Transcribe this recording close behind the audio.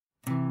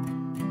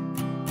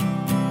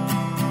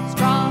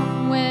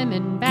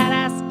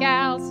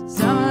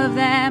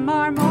them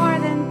are more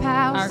than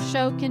pals. Our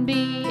show can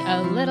be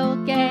a little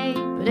gay,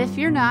 But if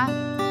you're not,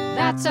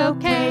 that's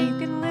okay. you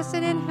can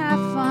listen and have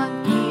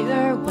fun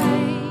either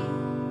way.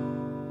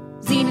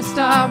 Xena,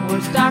 Star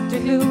Wars, Doctor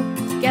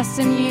Who, guests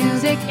and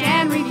music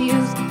and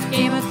reviews.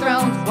 Game of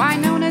Thrones,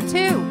 Winona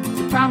too.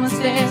 We promise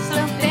there's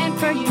something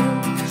for you.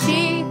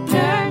 She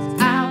nerds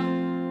out.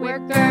 We're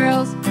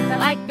girls that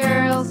like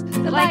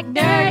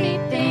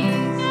nerdy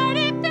things.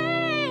 Nerdy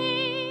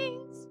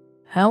things.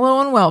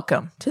 Hello and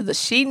welcome to the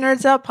She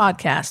Nerds Out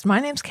podcast. My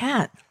name's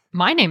Kat.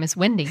 My name is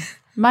Wendy.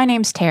 My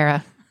name's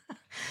Tara.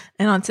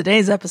 And on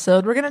today's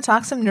episode, we're going to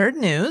talk some nerd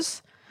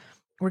news.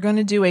 We're going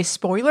to do a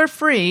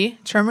spoiler-free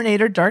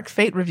Terminator Dark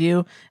Fate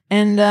review.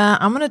 And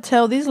I'm going to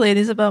tell these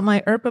ladies about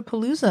my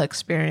Erpapalooza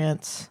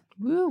experience.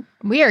 Woo.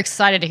 We are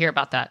excited to hear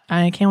about that.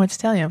 I can't wait to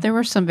tell you. There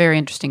were some very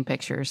interesting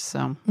pictures,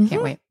 so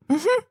can't wait.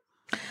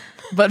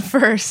 But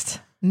first,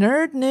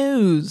 nerd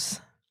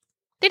news.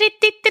 Nerd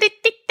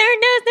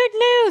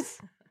news.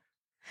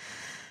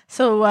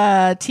 So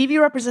TV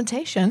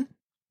representation,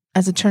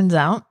 as it turns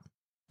out,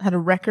 had a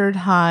record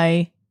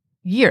high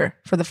year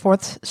for the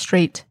fourth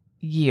straight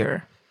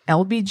year.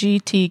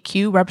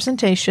 LGBTQ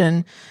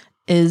representation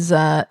is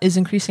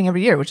increasing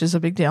every year, which is a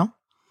big deal.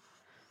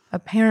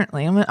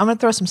 Apparently, I'm gonna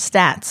throw some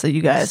stats at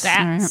you guys.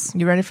 Stats.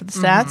 You ready for the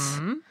stats?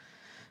 Mm-hmm.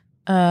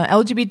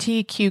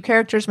 LGBTQ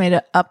characters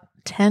made up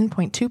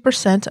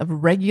 10.2%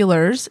 of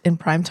regulars in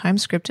primetime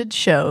scripted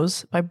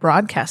shows by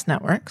broadcast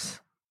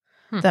networks.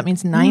 That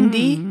means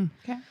 90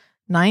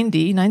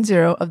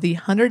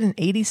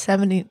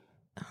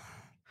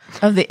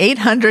 of the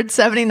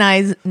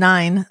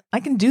 879. I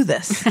can do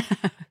this.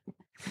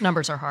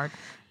 Numbers are hard.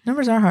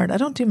 Numbers are hard. I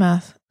don't do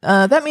math.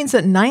 That means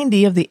that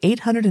 90 of the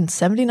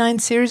 879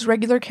 series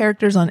regular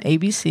characters on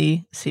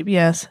ABC,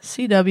 CBS,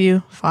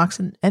 CW, Fox,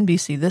 and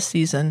NBC this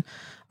season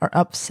are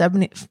up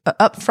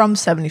from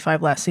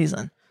 75 last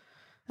season.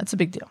 That's a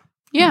big deal.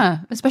 Yeah,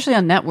 especially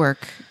on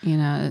network,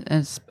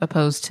 as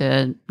opposed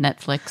to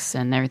Netflix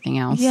and everything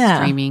else. Yeah,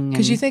 Streaming.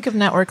 because you think of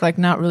network like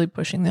not really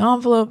pushing the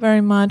envelope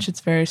very much. It's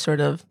very sort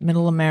of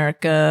middle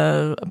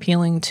America,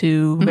 appealing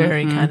to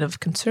very kind of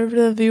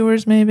conservative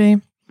viewers,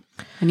 maybe.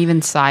 And even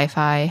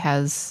sci-fi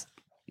has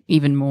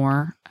even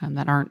more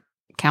that aren't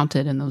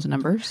counted in those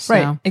numbers. So.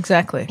 Right,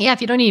 exactly. Yeah,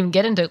 if you don't even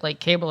get into like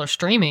cable or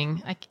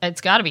streaming,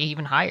 it's got to be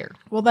even higher.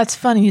 Well, that's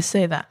funny you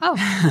say that. Oh,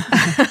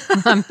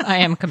 I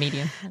am a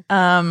comedian.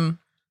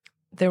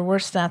 There were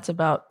stats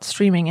about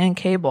streaming and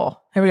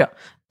cable. Here we go.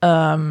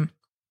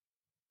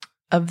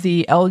 Of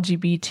the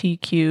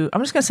LGBTQ,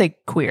 I'm just going to say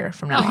queer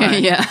from now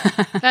on. Yeah.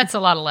 That's a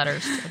lot of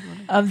letters.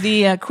 Of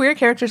the queer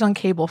characters on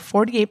cable,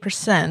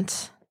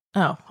 48%.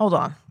 Oh, hold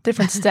on.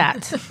 Different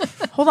stat.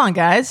 Hold on,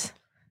 guys.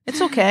 It's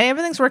okay.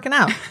 Everything's working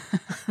out.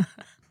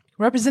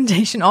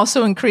 Representation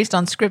also increased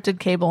on scripted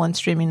cable and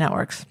streaming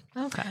networks.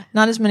 Okay.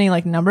 Not as many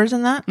like numbers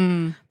in that,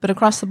 but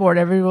across the board,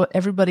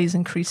 everybody's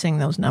increasing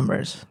those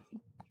numbers.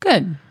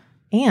 Good.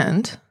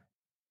 And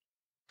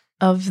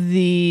of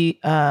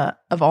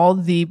all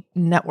the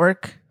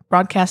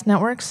broadcast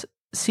networks,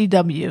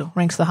 CW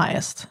ranks the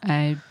highest.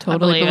 I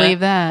totally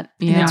believe that.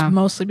 And Yeah. it's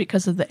mostly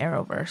because of the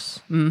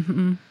Arrowverse.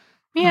 Mm-hmm.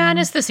 Yeah, and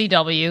it's the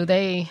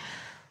CW.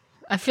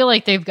 I feel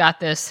like they've got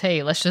this.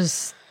 Hey, let's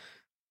just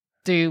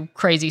do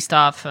crazy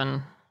stuff,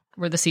 and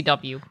we're the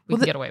CW. We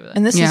can get away with it.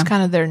 And this is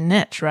kind of their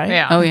niche, right?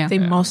 Yeah. Oh, yeah. They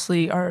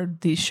mostly are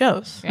these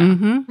shows. Yeah.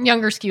 Mm-hmm.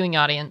 Younger skewing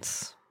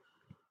audience,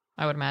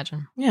 I would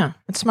imagine. Yeah,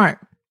 it's smart.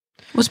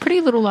 Was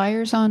Pretty Little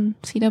Liars on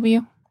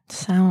CW?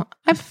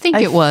 I think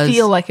it was. I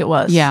feel like it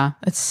was. Yeah.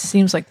 It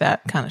seems like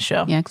that kind of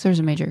show. Yeah, because there's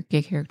a major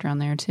gay character on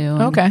there too.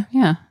 And, Okay.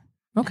 Yeah.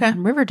 Okay.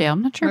 And Riverdale.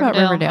 I'm not sure about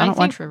Riverdale. Riverdale. I don't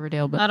think- watch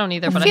Riverdale, but I don't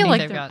either, I but I feel think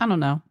like they've got. I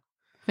don't know.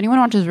 If anyone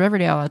watches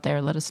Riverdale out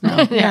there, let us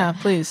know. Yeah,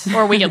 please.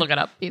 Or we can look it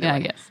up. Either Yeah, I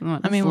way. guess.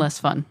 I mean, less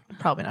fun.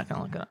 Probably not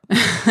going to look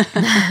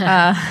it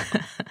up.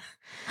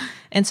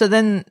 And so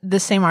then the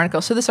same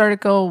article. So this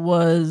article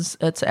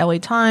it's LA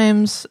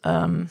Times.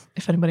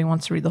 If anybody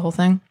wants to read the whole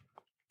thing.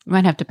 You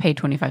might have to pay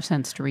 25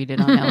 cents to read it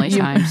on LA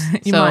Times.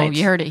 you So might.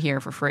 you heard it here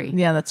for free.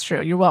 Yeah, that's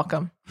true. You're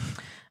welcome.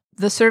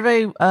 The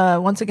survey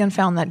once again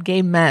found that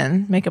gay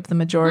men make up the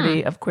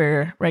majority of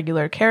queer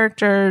regular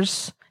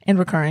characters and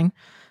recurring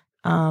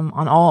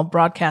on all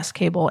broadcast,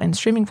 cable, and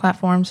streaming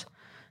platforms,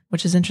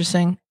 which is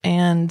interesting.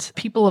 And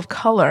people of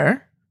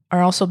color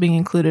are also being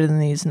included in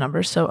these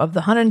numbers. So of the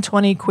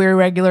 120 queer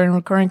regular and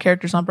recurring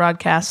characters on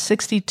broadcast,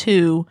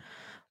 62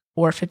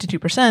 or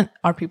 52%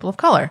 are people of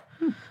color,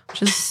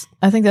 which is,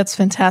 I think that's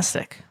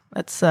fantastic.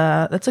 That's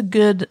a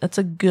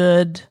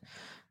good,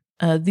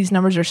 these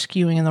numbers are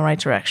skewing in the right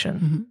direction.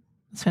 Mm-hmm.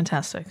 It's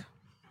fantastic.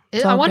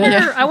 I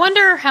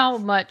wonder how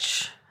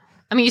much.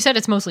 I mean, you said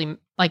it's mostly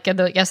like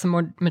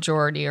the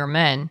majority are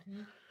men.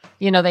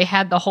 They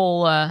had the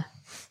whole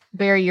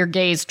bury your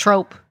gays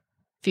trope a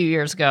few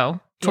years ago,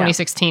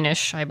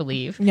 2016-ish, I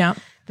believe. Yeah.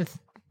 With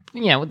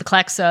the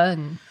Clexa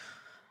and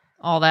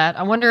all that.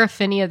 I wonder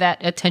if any of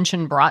that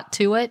attention brought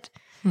to it.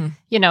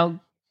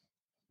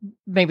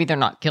 Maybe they're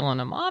not killing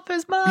them off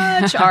as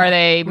much. Are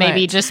they?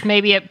 Maybe Right. just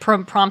maybe it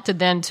prompted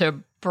them to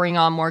bring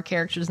on more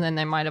characters than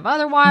they might have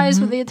otherwise,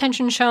 with the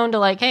attention shown to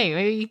like,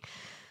 hey,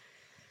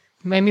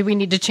 maybe we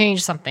need to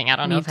change something. I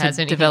don't know if it has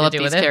anything develop to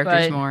do these with it,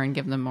 characters but more and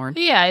give them more.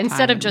 yeah,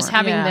 instead time of just and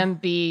having Yeah. them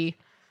be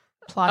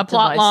a plot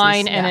devices,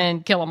 line and yeah.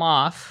 then kill them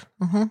off,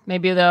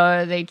 maybe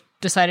they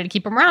decided to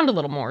keep them around a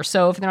little more.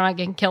 So if they're not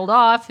getting killed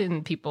off,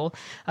 and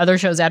other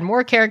shows add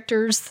more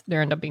characters,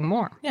 there end up being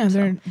more. Yeah,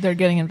 they're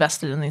getting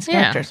invested in these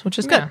Yeah. characters, which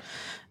is Yeah. good.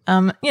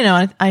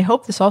 I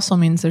hope this also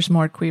means there's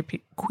more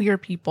queer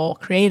people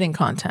creating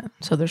content.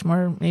 So there's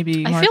more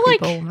maybe I more feel like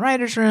people in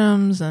writers'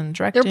 rooms and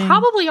directing. There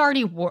probably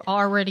already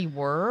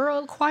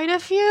were quite a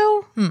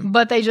few,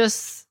 but they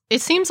just,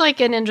 it seems like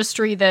an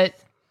industry that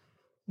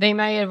they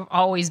may have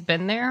always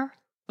been there,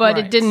 but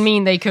Right. it didn't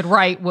mean they could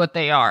write what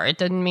they are. It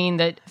didn't mean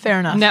that Fair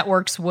enough.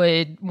 networks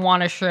would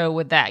want a show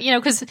with that.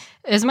 Because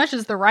as much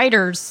as the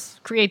writers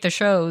create the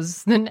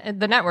shows, the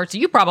networks,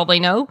 you probably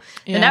know,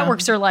 the Yeah.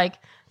 networks are like,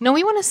 no,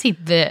 we want to see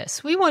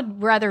this. We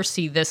would rather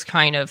see this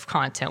kind of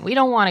content. We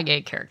don't want a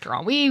gay character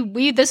on.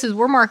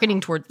 We're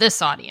marketing toward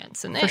this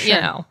audience, and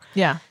sure.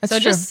 Yeah, that's so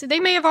true. they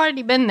may have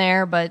already been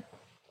there, but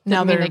Now now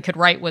mean they're- they could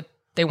write what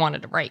they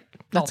wanted to write.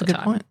 That's all a the good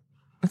time. point.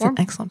 That's an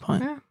excellent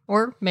point. Yeah.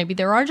 Or maybe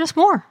there are just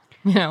more.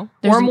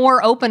 Or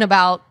more open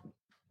about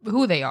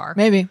who they are.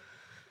 Maybe.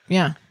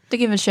 Yeah. To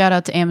give a shout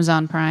out to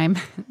Amazon Prime,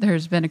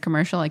 there's been a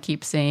commercial I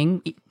keep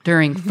seeing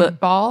during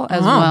football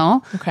as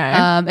well. okay.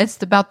 It's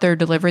about their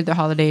delivery, the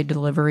holiday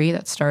delivery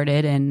that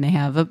started, and they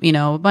have a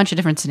bunch of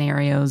different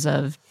scenarios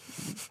of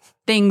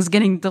things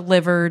getting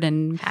delivered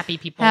and Happy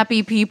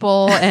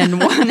people. and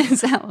one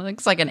is it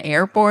looks like an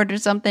airport or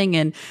something,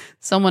 and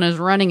someone is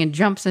running and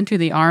jumps into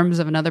the arms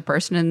of another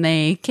person and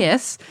they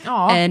kiss.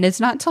 Aw. And it's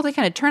not until they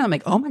kind of turn, I'm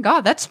like, oh my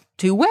god, that's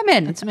two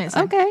women. That's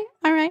amazing. Okay,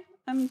 all right,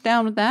 I'm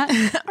down with that. All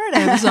right,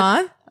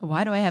 Amazon.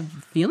 Why do I have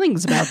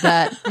feelings about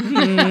that?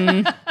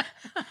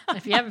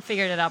 If you haven't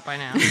figured it out by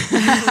now,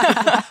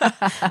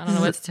 I don't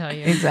know what to tell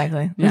you.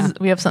 Exactly. Yeah.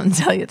 We have something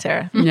to tell you,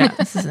 Tara. Yeah.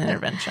 This is an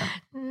intervention.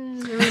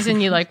 The reason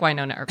you like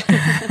Winona Earp.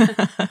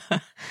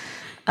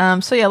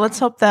 So yeah, let's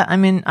hope that. I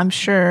mean, I'm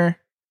sure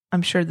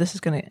this is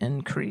going to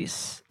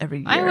increase every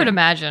year. I would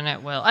imagine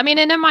it will. I mean,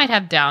 and it might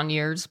have down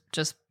years.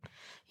 Just,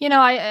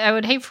 I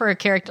would hate for a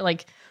character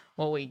like,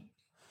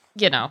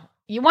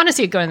 you want to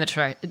see it go in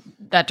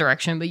that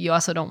direction, but you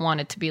also don't want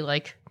it to be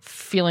like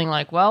feeling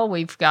like, well,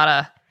 we've got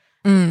to,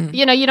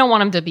 you don't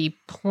want them to be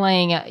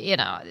playing,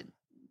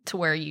 to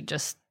where you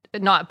just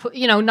not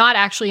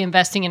actually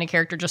investing in a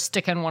character, just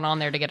sticking one on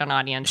there to get an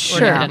audience or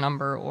to Sure. get a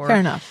number or Fair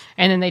enough.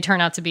 and then they turn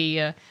out to be,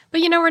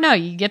 but you never know.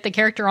 You get the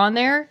character on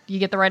there, you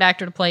get the right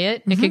actor to play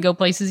it. It could go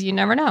places you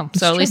never know.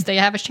 So at least they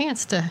have a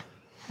chance to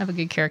have a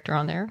good character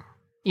on there,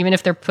 even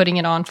if they're putting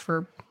it on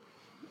for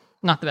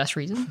not the best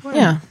reason.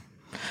 Yeah.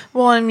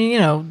 Well, I mean,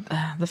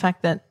 the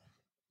fact that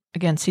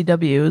again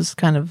CW is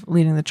kind of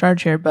leading the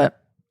charge here, but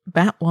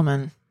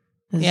Batwoman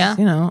is, Yeah.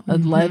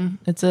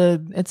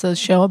 it's a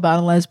show about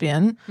a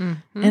lesbian,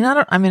 and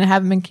I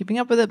haven't been keeping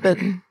up with it, but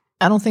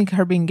I don't think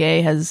her being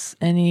gay has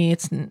any.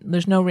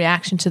 There's no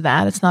reaction to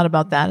that. It's not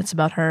about that. It's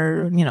about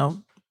her,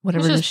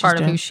 whatever It's it is just she's part of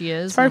doing. who she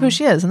is. It's part of who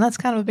she is, and that's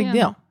kind of a big Yeah.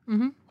 deal.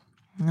 Mhm.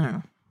 I don't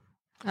know.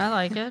 I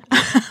like it.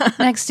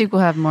 Next week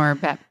we'll have more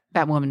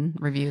Batwoman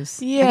reviews.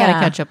 I Yeah. gotta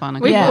catch up on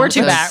it. Yeah. We're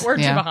too Let's- bad. We're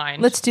too yeah.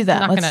 behind. Let's do that.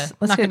 Not Let's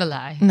not get- gonna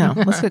lie. No,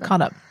 let's get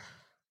caught up.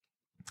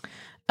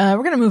 We're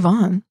going to move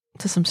on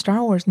to some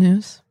Star Wars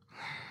news.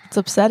 It's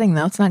upsetting,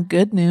 though. It's not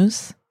good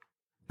news.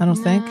 I don't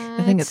think.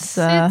 I think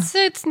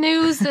it's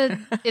news that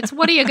it's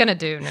what are you gonna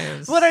do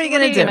news. What are you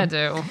gonna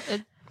do?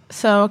 do?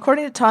 so.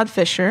 According to Todd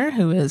Fisher,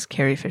 who is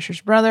Carrie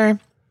Fisher's brother,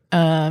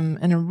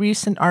 in a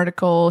recent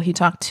article, he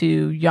talked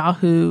to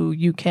Yahoo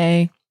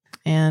UK,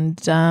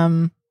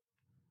 and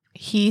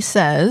he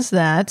says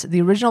that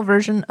the original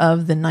version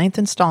of the 9th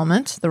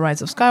installment, The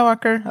Rise of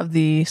Skywalker, of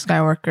the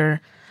Skywalker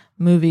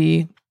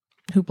movie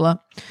Hoopla,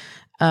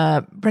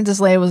 Princess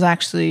Leia was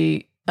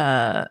actually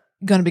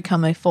going to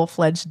become a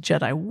full-fledged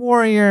Jedi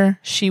warrior.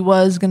 She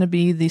was going to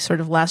be the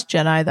sort of last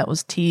Jedi that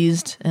was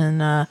teased in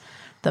the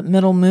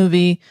middle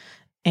movie,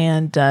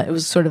 and it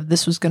was sort of,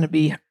 this was going to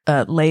be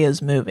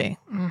Leia's movie.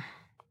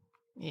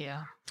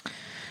 Yeah.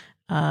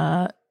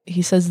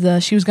 He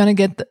says she was going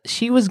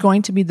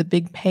to be the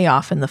big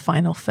payoff in the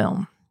final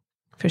film.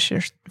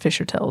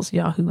 Fisher tells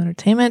Yahoo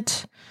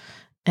Entertainment.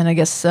 And I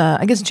guess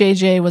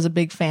JJ was a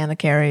big fan of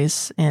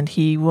Carrie's, and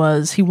he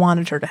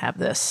wanted her to have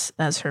this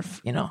as her,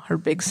 her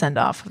big send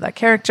off of that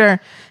character.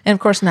 And of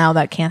course now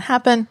that can't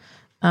happen,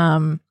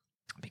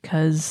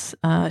 because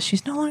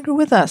she's no longer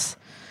with us.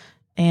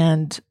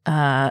 And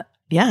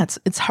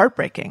it's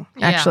heartbreaking,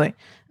 actually. Yeah.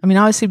 I mean,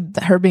 obviously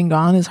her being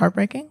gone is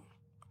heartbreaking.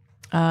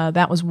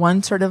 That was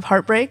one sort of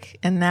heartbreak,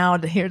 and now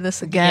to hear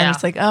this again, Yeah.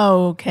 it's like,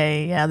 oh,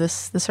 okay, yeah,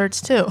 this hurts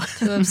too.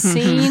 To have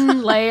seen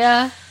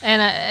Leia,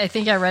 and I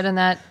think I read in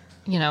that,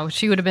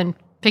 she would have been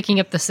picking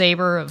up the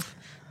saber of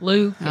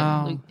Luke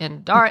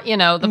and Darth,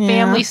 the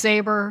family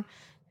saber,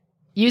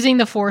 using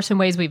the Force in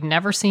ways we've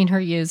never seen her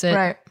use it.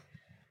 Right.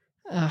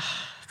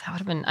 That would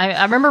have been.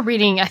 I remember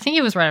reading. I think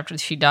it was right after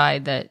she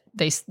died that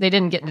they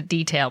didn't get into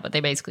detail, but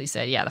they basically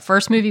said, yeah, the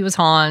first movie was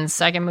Han's,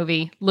 second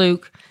movie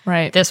Luke.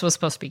 Right. This was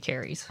supposed to be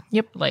Carrie's.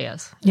 Yep.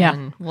 Leia's. Yeah.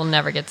 And we'll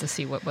never get to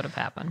see what would have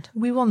happened.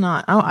 We will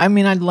not. I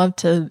mean, I'd love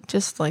to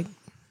just like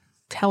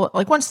tell it,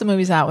 like once the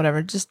movie's out,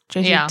 whatever, just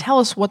JJ, tell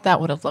us what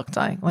that would have looked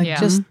like. Like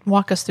just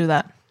walk us through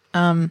that.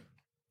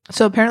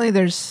 So apparently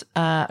there's,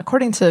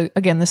 according to,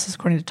 again, this is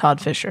according to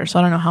Todd Fisher. So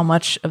I don't know how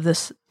much of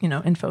this,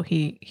 info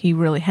he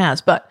really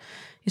has, but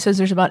he says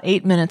there's about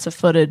 8 minutes of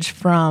footage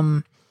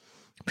from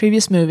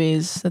previous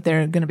movies that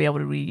they're going to be able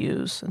to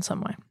reuse in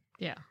some way.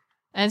 Yeah.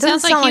 And it Doesn't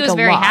sounds like sound he like was a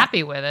very lot.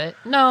 happy with it.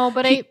 No,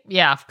 but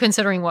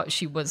considering what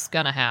she was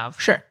going to have.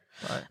 Sure.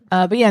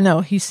 But But yeah, no,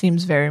 he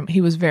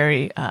was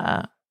very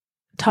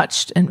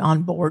touched and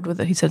on board with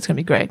it. He said it's going to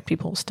be great.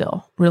 People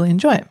still really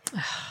enjoy it.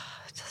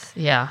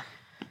 yeah.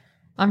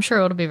 I'm sure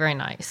it'll be very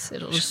nice.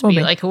 It'll just Will be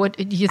be. like, what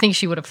do you think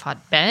she would have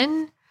fought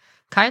Ben?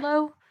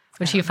 Kylo?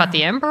 Would she have fought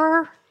the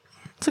Emperor?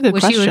 It's a good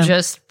Would question. she have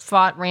just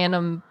fought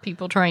random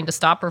people trying to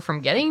stop her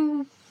from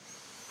getting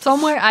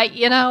somewhere? I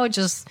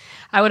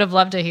would have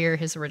loved to hear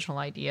his original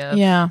idea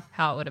of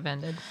how it would have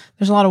ended.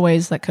 There's a lot of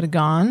ways that could have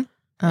gone.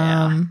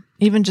 Yeah.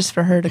 Even just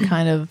for her to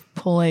kind of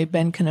pull a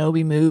Ben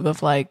Kenobi move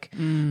of like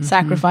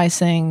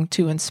sacrificing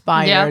to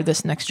inspire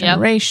this next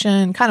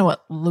generation, kind of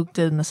what Luke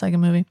did in the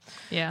second movie.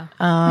 Yeah.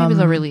 Maybe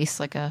they'll release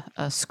like a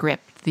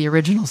script, the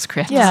original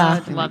script. Yeah.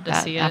 something Love to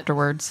that see it.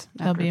 afterwards.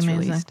 That'd be after it's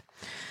amazing. released.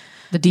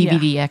 The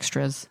DVD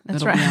extras.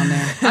 That's that'll right. be on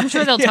there. I'm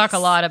sure they'll talk a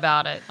lot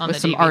about it on With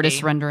the some DVD.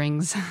 artist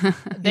renderings.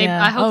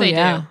 I hope they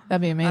do.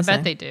 That'd be amazing. I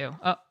bet they do.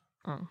 Oh,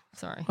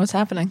 sorry. What's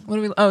happening? What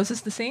do we? Oh, is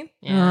this the scene?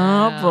 Yeah.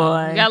 Oh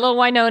boy. We got a little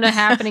Winona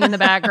happening in the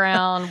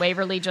background.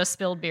 Waverly just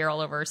spilled beer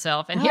all over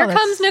herself. And here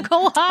that's- comes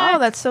Nicole High. Oh,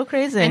 that's so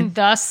crazy. And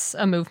thus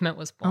a movement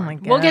was born. Oh my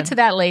We'll get God. to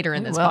that later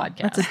in this Well,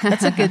 podcast.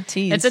 That's a good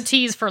tease. It's a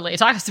tease for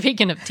later.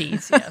 Speaking of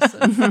tease, yes.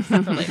 For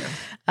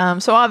later.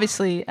 So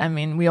obviously, I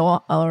mean, we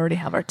all already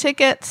have our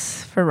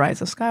tickets for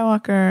Rise of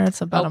Skywalker. It's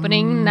about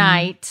Opening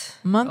night.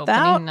 month Opening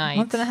out, night.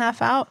 month and a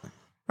half out,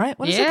 right?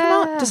 When does it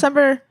come Yeah. out?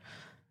 December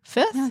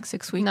 5th? Yeah, like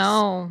 6 weeks.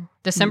 No.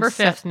 December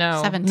 5th,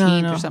 no.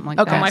 17th or something like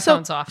Okay, that. my so,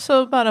 phone's off.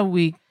 So about a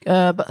week,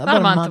 about About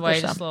a month or away,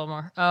 so. just a little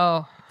more.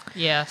 Oh,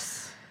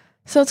 yes.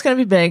 So it's going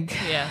to be big.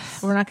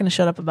 Yes. We're not going to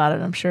shut up about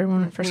it, I'm sure,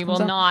 when it first We comes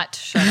will out. not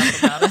shut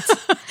up about it.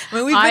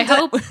 I mean, I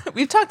hope-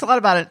 we've talked a lot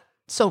about it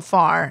so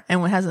far,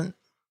 and it hasn't,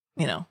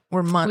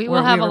 we're months. We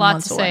will have a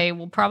lot to say.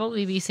 We'll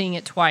probably be seeing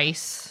it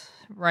twice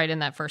right in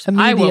that first.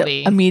 I will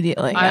be.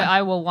 Immediately. Yeah.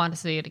 I will want to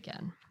see it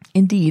again.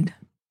 Indeed.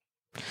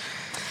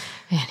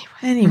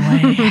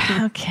 Anyway,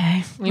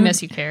 okay. We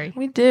miss you, Carrie.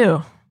 We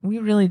do. We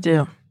really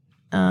do.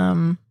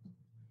 Game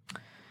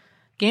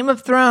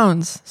of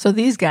Thrones. So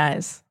these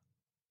guys.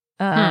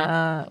 What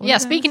Yeah,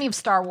 is it? speaking of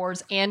Star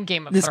Wars and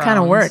Game of This Thrones. kind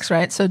of works,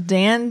 right? So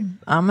Dan,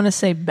 I'm going to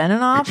say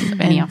Benioff.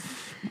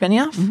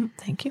 Benioff.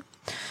 Thank you.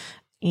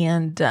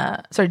 And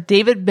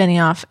David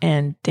Benioff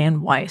and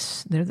Dan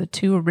Weiss. They're the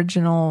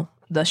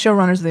the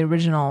showrunners of the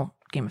original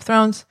Game of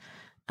Thrones.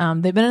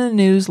 They've been in the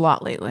news a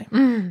lot lately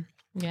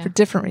Yeah. for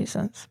different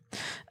reasons.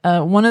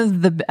 One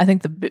of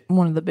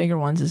the bigger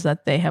ones is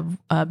that they have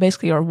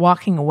basically are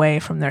walking away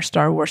from their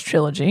Star Wars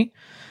trilogy.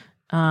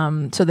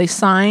 So they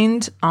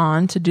signed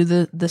on to do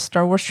the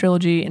Star Wars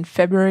trilogy in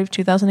February of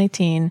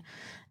 2018,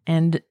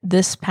 and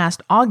this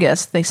past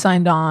August they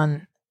signed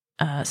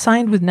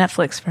with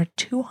Netflix for a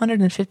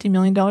 $250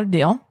 million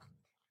deal,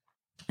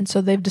 and so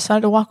they've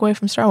decided to walk away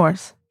from Star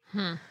Wars.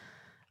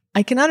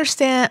 I can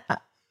understand.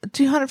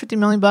 $250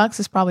 million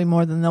is probably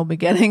more than they'll be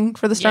getting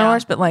for the Star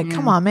Wars, but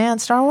come on, man,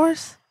 Star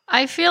Wars.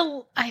 I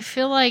feel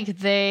like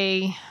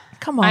they.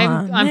 Come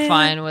on, I'm man.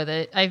 fine with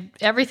it.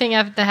 Everything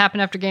that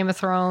happened after Game of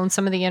Thrones,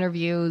 some of the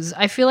interviews.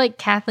 I feel like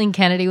Kathleen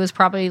Kennedy was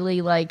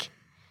probably like,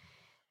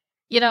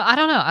 I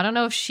don't know. I don't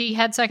know if she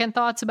had second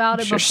thoughts about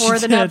it sure before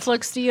she the did.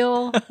 Netflix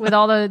deal with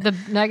all the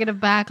negative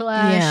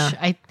backlash.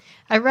 Yeah.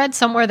 I read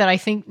somewhere that I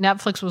think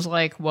Netflix was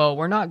like, well,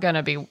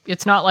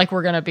 it's not like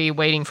we're going to be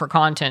waiting for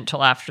content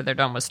till after they're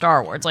done with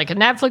Star Wars. Like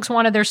Netflix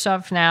wanted their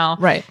stuff now.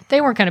 Right. They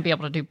weren't going to be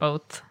able to do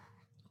both.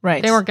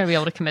 Right. They weren't going to be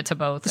able to commit to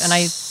both.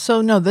 And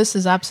So no, this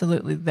is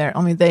absolutely there.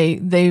 I mean, they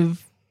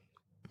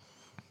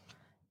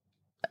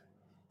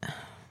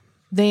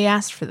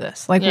asked for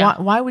this. Like,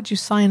 why would you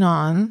sign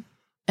on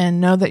and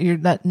know that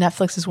that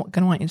Netflix is going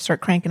to want you to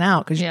start cranking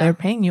out because they're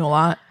paying you a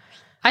lot?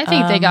 I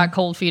think they got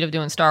cold feet of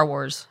doing Star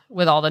Wars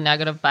with all the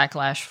negative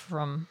backlash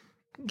from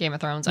Game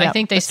of Thrones. I Yeah,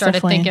 think they that's started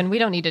definitely- thinking, we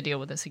don't need to deal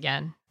with this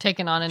again.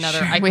 Taking on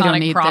another we don't iconic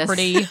need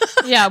property.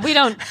 Yeah, we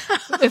don't.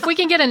 If we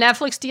can get a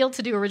Netflix deal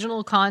to do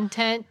original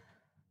content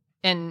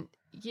and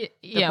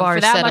for bar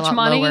that set a much lot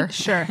money, lower.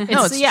 Sure.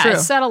 No, it's yeah, true.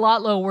 it's set a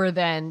lot lower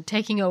than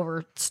taking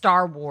over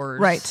Star Wars.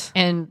 Right.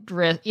 And,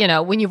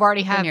 when you've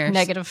already had you're-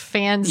 negative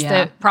fans Yeah.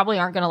 that probably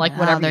aren't going to like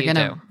whatever they're you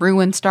gonna do.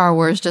 ruin Star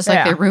Wars just like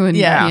Yeah. they ruined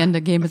Yeah. the end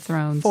of Game of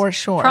Thrones. For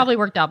sure. Probably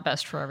worked out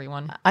best for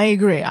everyone. I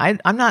agree.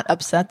 I'm not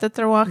upset that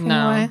they're walking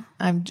No. away.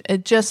 And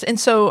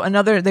so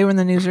they were in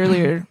the news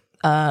earlier.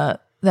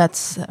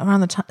 That's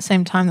around the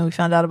same time that we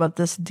found out about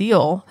this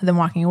deal, them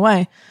walking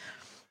away.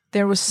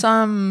 there was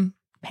some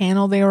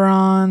panel they were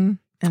on.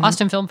 And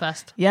Austin Film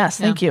Fest. Yes,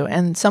 thank you.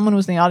 And someone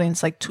was in the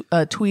audience, like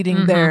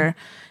tweeting their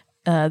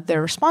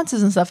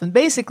responses and stuff. And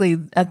basically,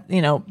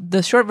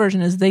 the short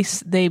version is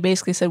they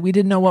basically said, we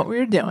didn't know what we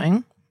were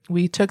doing.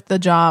 We took the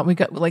job. We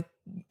got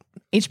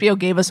HBO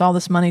gave us all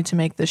this money to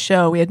make this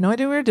show. We had no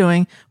idea what we were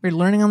doing. We were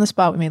learning on the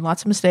spot. We made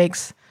lots of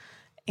mistakes.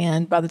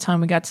 And by the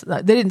time we got to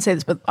they didn't say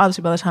this, but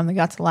obviously by the time they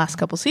got to the last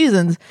couple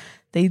seasons,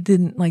 they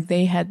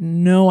they had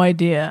no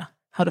idea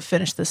how to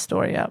finish this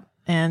story up.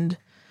 And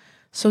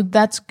so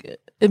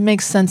it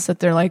makes sense that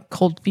they're like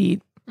cold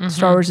feet.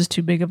 Star Wars is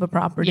too big of a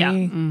property.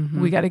 Yeah.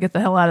 We got to get the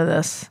hell out of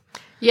this.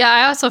 Yeah,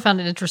 I also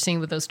found it interesting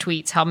with those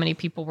tweets how many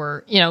people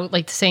were,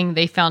 saying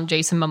they found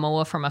Jason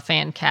Momoa from a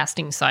fan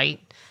casting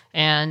site,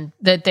 and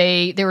that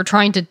they were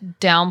trying to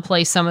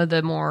downplay some of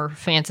the more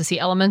fantasy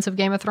elements of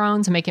Game of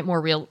Thrones and make it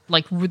more real,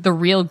 like the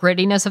real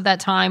grittiness of that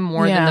time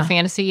more than the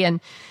fantasy. And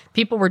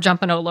people were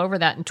jumping all over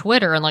that in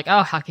Twitter and like,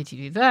 oh, how could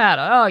you do that?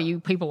 Oh, you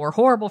people were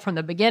horrible from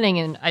the beginning.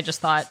 And I just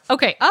thought,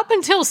 okay, up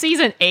until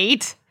season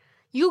 8,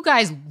 you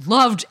guys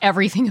loved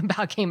everything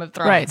about Game of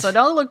Thrones. Right. So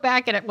don't look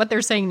back at what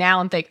they're saying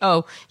now and think,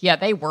 oh, yeah,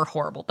 they were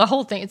horrible. The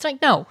whole thing. It's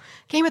like, no,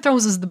 Game of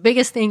Thrones is the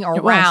biggest thing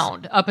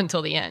around up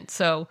until the end.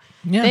 So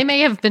they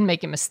may have been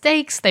making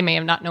mistakes. They may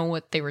have not known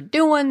what they were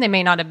doing. They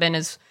may not have been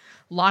as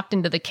locked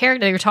into the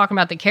character. They were talking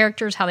about the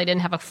characters, how they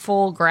didn't have a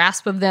full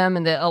grasp of them,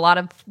 and that a lot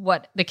of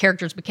what the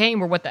characters became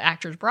were what the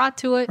actors brought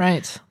to it.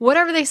 Right.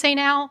 Whatever they say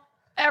now,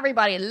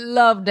 everybody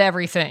loved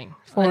everything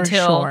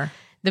until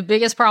the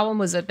biggest problem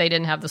was that they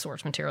didn't have the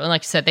source material. And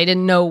like you said, they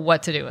didn't know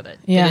what to do with it.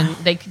 Yeah.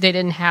 They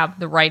didn't have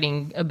the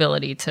writing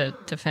ability to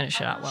finish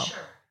it out well.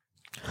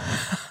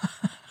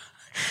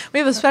 We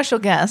have a special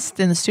guest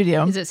in the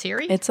studio. Is it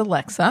Siri? It's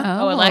Alexa.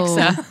 Oh,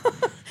 Alexa.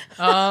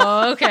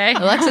 Oh, okay.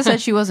 Alexa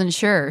said she wasn't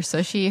sure,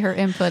 so her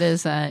input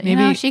is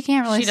maybe she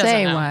can't really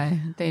say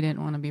why they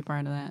didn't want to be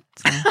part of that.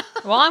 So.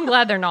 Well, I'm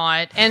glad they're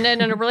not. And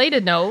then in a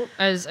related note,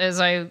 as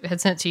I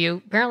had sent to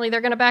you, apparently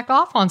they're going to back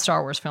off on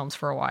Star Wars films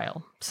for a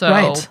while.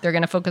 So they're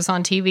going to focus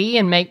on TV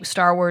and make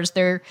Star Wars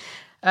their.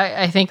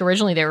 I think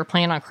originally they were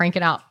planning on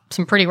cranking out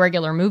some pretty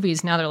regular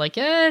movies. Now they're like,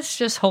 let's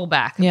just hold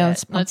back a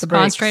bit. Let's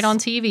concentrate on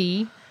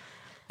TV.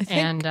 I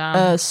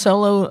think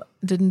Solo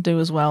didn't do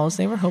as well as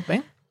they were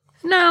hoping.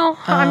 No,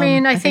 I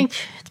mean, I think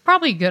it's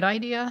probably a good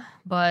idea,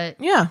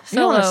 but you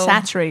don't want to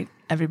saturate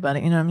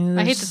everybody. You know what I mean?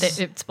 I hate that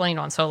they explained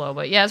on Solo,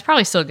 but yeah, it's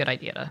probably still a good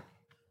idea to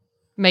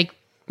make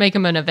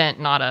them an event,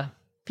 not a.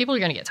 People are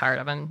going to get tired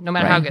of them, no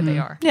matter how good they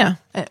are. Yeah,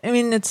 I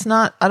mean, it's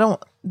not.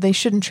 They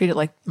shouldn't treat it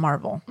like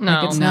Marvel. No,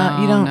 like it's not.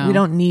 We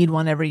don't need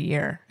one every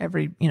year,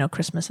 every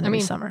Christmas and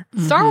every summer.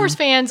 Star Wars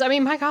fans. I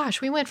mean, my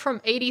gosh, we went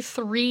from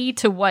 83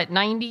 to what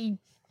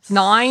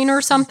 99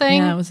 or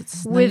something. Yeah, was it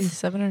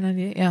 97 or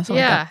 98? Yeah, something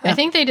like that. Yeah, I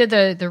think they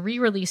did the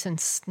re-release in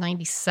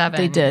 97.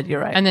 They did.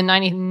 You're right. And then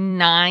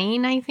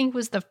 99, I think,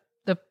 was the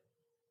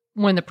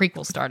when the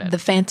prequel started. The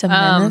Phantom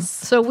Menace.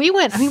 So we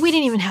went. I mean, we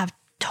didn't even have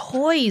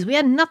toys. We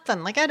had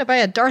nothing. Like I had to buy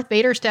a Darth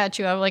Vader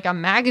statue of like a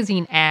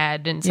magazine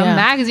ad and some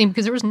magazine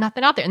because there was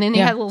nothing out there. And then they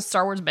had little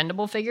Star Wars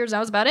bendable figures. That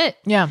was about it.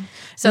 Yeah.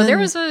 So there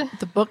was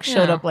the book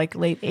showed up like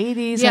late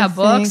 80s. Yeah,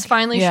 books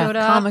finally showed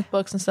up. Comic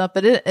books and stuff.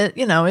 But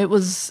it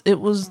was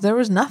there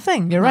was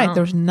nothing. You're right.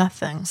 There was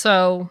nothing.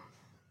 So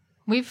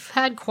we've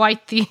had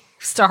quite the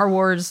Star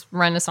Wars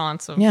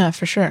renaissance of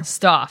for sure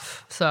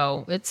stuff.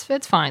 So it's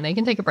fine. They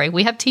can take a break.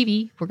 We have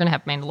TV. We're gonna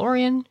have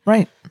Mandalorian.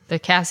 Right. The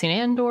Cassian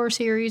Andor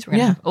series. We're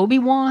gonna have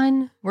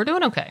Obi-Wan. We're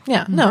doing okay.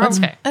 Yeah. No, we're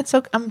okay. That's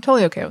okay. I'm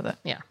totally okay with it.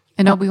 Yeah.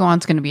 And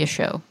Obi-Wan's gonna be a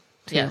show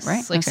too, yes,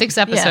 right? Like 6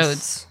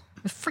 episodes.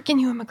 With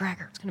freaking Ewan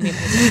McGregor. It's gonna be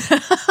amazing.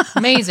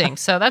 Amazing.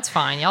 So that's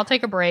fine. Y'all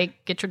take a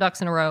break. Get your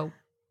ducks in a row.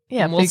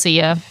 Yeah. And we'll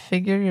see you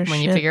figure your when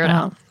shit you figure it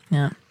out.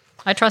 Yeah.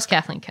 I trust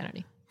Kathleen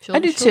Kennedy. I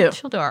do too.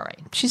 She'll do all right.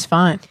 She's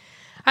fine.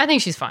 I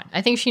think she's fine.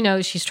 I think she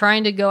knows she's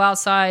trying to go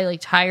outside,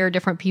 like hire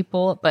different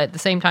people, but at the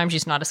same time,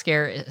 she's not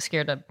scared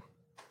to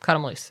cut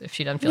them loose if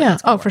she doesn't feel like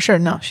it's gonna work. For sure.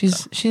 No,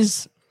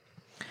 she's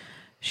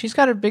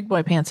got her big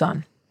boy pants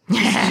on.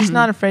 She's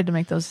not afraid to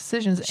make those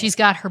decisions. She's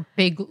got her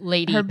big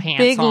lady pants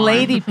big on.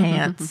 lady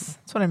pants.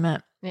 That's what I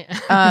meant.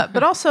 Yeah.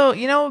 But also,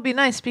 it would be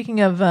nice,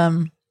 speaking of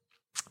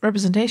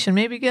representation,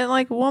 maybe get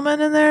like a woman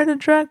in there to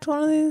direct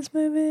one of these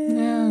movies.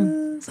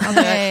 Yeah.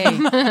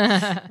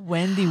 Okay.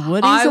 Wendy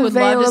Woody's I would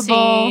available. love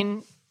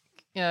to see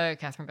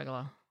Catherine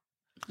Bigelow.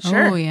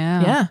 Sure. Oh,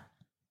 yeah. Yeah.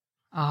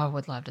 Oh, I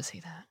would love to see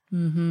that.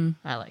 Mm-hmm.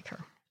 I like her.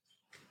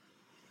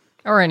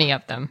 Or any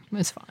of them.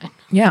 It's fine.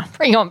 Yeah.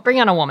 Bring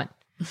on a woman.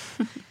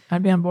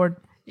 I'd be on board.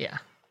 Yeah.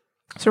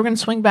 So we're going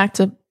to swing back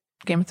to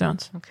Game of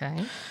Thrones.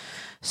 Okay.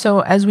 So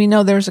as we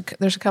know, there's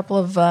a couple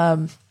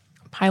of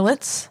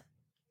pilots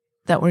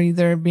that were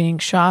either being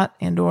shot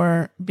and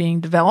or being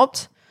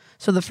developed.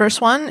 So the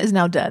first one is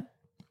now dead.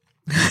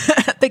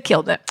 They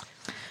killed it.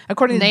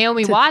 According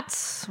Naomi to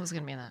Watts was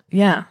going to be in that.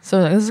 Yeah.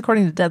 So this is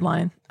according to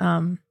Deadline.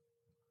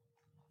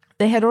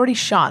 They had already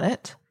shot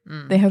it.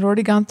 They had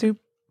already gone through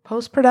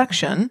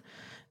post-production.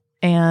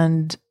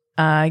 And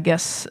I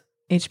guess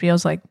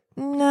HBO's like,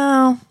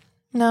 no,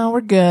 No,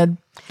 we're good.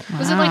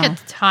 Was it like a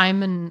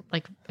time and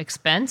like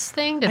expense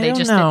thing? Did I they don't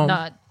just know.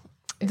 not?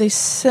 They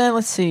said,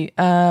 let's see.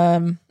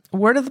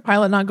 Word of the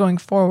pilot not going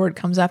forward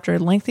comes after a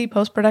lengthy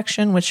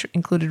post-production, which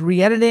included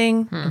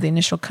re-editing of the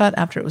initial cut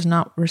after it was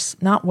not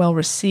well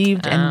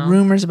received, and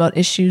rumors about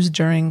issues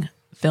during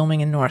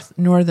filming in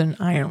Northern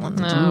Ireland.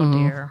 Oh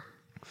dear.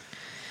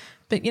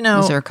 But you know,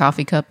 Was there a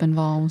coffee cup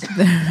involved?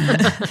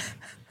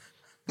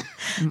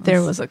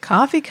 there was a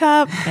coffee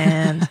cup,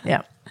 and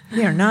yeah,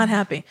 they are not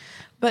happy.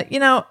 But you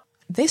know,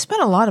 they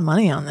spent a lot of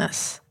money on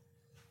this.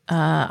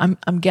 I'm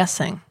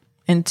guessing.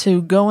 And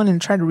to go in and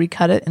try to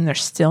recut it and they're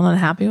still not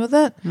happy with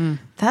it,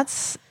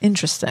 that's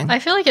interesting. I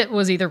feel like it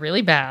was either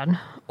really bad,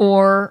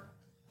 or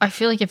I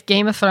feel like if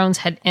Game of Thrones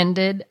had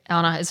ended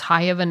on as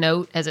high of a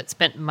note as it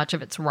spent much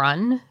of its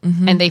run,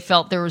 and they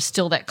felt there was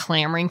still that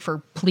clamoring for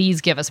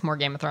please give us more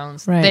Game of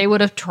Thrones, Right. they would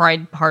have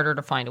tried harder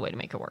to find a way to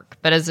make it work.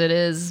 But as it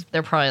is,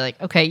 they're probably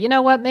like, okay, you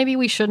know what? Maybe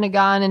we shouldn't have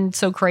gone and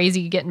so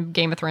crazy getting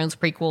Game of Thrones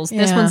prequels.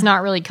 This Yeah. one's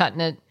not really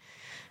cutting it.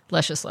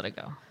 Let's just let it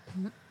go.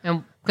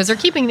 And because they're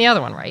keeping the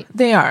other one, right?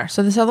 They are.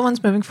 So this other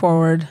one's moving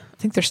forward. I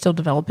think they're still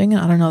developing it.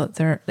 I don't know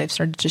that they've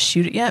started to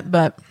shoot it yet,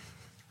 but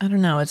I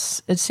don't know. It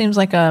seems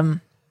like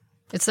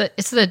It's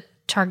the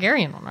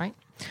Targaryen one, right?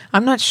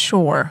 I'm not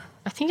sure.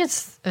 I think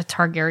it's a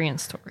Targaryen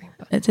story,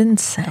 but It didn't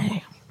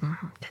say.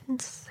 it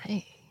didn't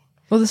say.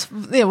 Well,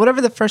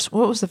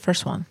 what was the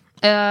first one?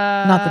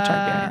 Not the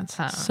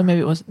Targaryens.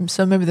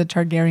 So maybe the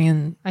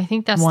Targaryen. I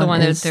think that's one the one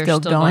that is they're still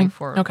still going? going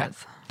forward Okay.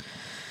 with.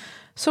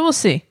 So we'll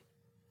see.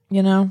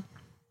 You know,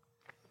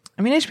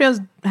 I mean,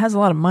 HBO has a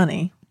lot of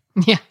money,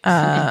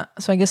 Yeah.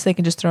 so I guess they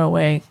can just throw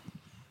away.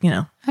 You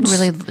know, I'd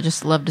really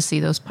just love to see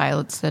those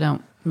pilots that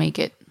don't make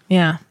it.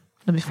 yeah,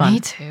 it'll be fun.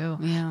 Me too.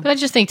 Yeah. But I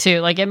just think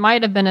too, like it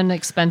might have been an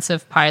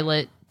expensive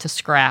pilot to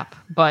scrap,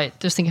 but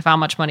just think of how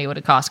much money it would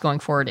have cost going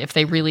forward if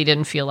they really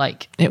didn't feel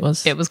like It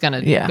was going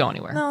to yeah. go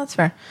anywhere. No, that's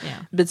fair. Yeah.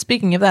 But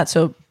speaking of that,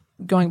 so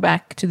going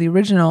back to the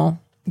original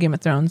Game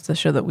of Thrones, the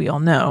show that we all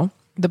know,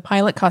 the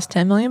pilot cost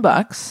 $10 million.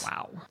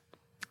 Wow.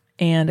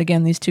 And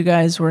again, these two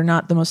guys were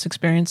not the most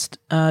experienced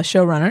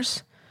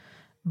showrunners,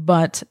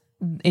 but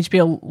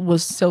HBO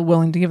was still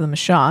willing to give them a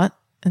shot.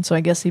 And so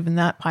I guess even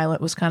that pilot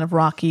was kind of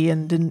rocky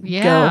and didn't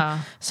Yeah.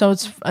 go. So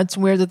it's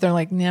weird that they're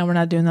like, "No, we're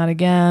not doing that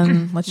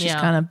again. Let's just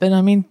Yeah. kind of." But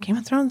I mean, Game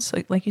of Thrones,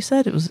 like you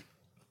said, it was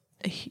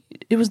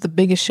the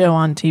biggest show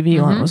on TV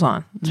when it was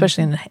on,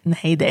 especially in the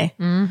heyday.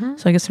 Mm-hmm.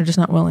 So I guess they're just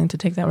not willing to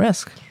take that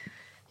risk.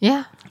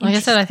 Yeah. Like I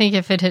said, I think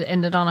if it had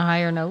ended on a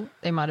higher note,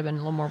 they might have been a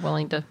little more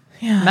willing to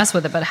Yeah. mess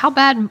with it. But how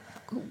bad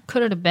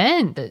could it have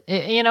been?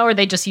 Or are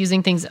they just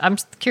using things? I'm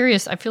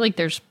curious. I feel like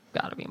there's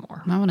got to be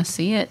more. I want to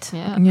see it.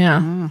 Yeah.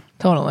 Yeah,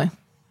 totally.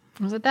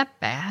 Was it that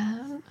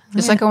bad?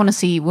 Just like I want to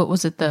see, what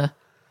was it, a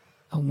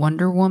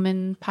Wonder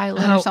Woman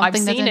pilot or something? I've that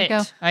seen didn't it.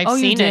 go? I've Oh,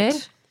 you seen did?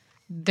 it.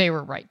 They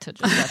were right to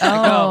just let that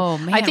Oh,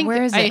 go. man. I think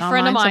Where is a it?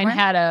 friend of Online mine somewhere?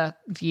 had a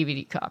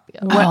DVD copy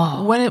of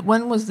it.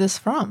 When was this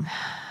from?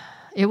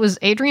 It was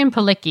Adrian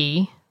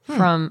Palicki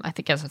from, I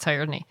think that's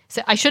her name.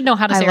 So I should know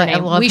how to say her I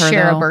name. love We her,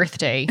 share though. a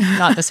birthday,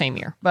 not the same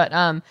year. But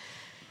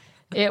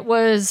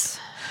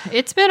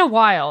it's been a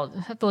while.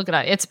 I have to look it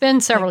up. It's been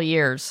several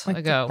years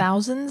ago. The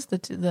thousands?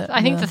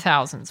 I think the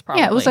thousands,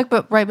 probably. Yeah, it was like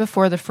but right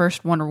before the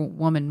first Wonder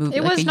Woman movie,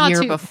 it like was a not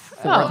year too,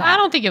 before Oh, that. I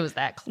don't think it was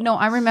that close. No,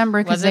 I remember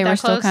because Was it they were that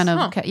still close? kind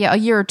of, a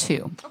year or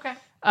two. Okay.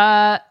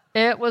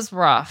 It was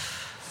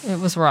rough. It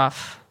was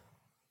rough.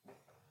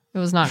 It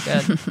was not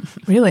good.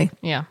 Really?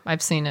 Yeah,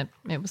 I've seen it.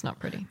 It was not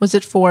pretty. Was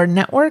it for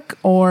network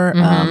or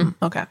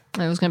okay?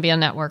 It was going to be on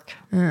network.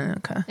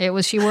 Okay. It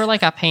was. She wore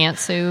like a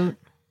pantsuit.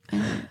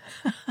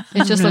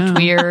 It just looked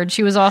weird.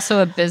 She was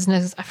also a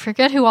business. I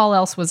forget who all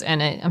else was in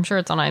it. I'm sure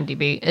it's on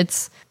IMDb.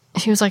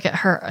 She was like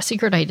her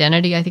secret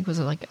identity. I think was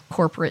like a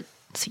corporate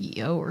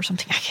CEO or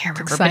something. I can't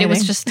remember. But it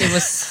was just.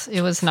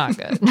 It was not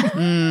good.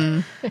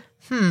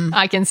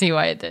 I can see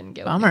why it didn't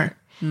go. Bummer.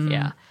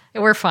 Yeah,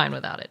 we're fine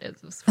without it. It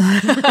was.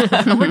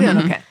 Fine. We're doing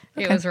okay.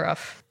 It was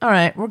rough. All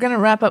right, we're gonna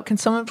wrap up. Can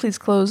someone please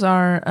close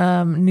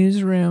our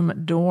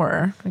newsroom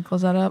door? Can we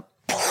close that up?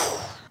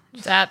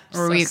 That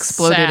Or we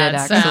exploded it,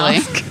 actually.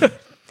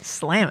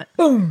 Slam it.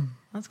 Boom.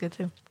 That's good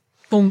too.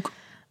 Bonk.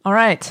 All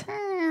right.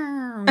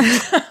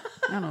 I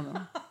don't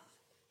know.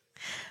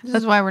 This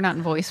is why we're not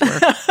in voice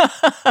work.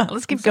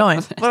 Let's keep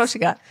going. What else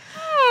you got?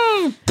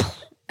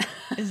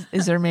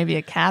 Is there maybe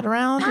a cat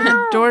around when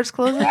the door's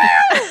closing?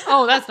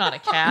 Oh, that's not a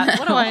cat.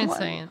 What am I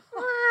saying?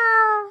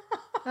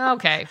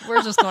 Okay,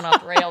 we're just going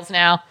off the rails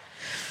now.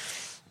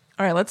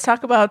 All right, let's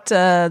talk about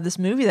this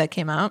movie that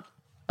came out.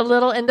 A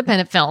little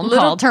independent film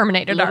called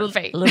Terminator Dark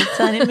Fate. Little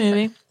tiny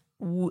movie.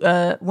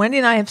 Wendy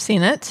and I have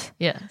seen it.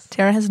 Yes.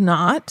 Tara has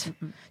not.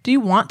 Do you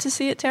want to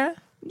see it, Tara?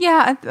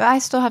 Yeah, I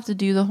still have to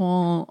do the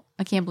whole,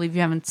 I can't believe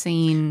you haven't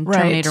seen Right.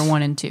 Terminator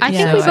 1 and 2. I think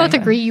Yeah. we both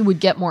agree you would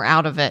get more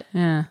out of it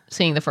Yeah.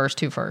 seeing the first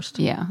two first.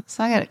 Yeah.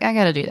 So I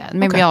got to do that.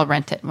 Maybe Okay. I'll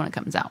rent it when it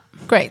comes out.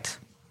 Great.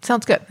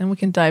 Sounds good. And we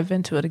can dive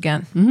into it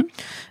again.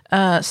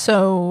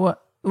 So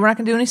we're not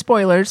going to do any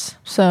spoilers.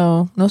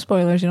 So no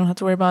spoilers. You don't have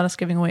to worry about us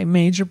giving away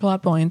major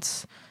plot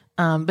points.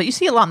 But you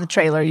see a lot in the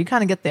trailer. You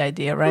kind of get the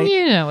idea, right?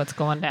 You know what's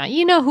going down.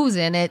 You know who's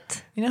in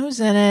it. You know who's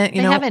in it.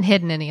 They haven't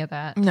hidden any of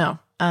that. No.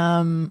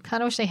 Kind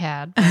of wish they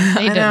had. But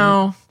they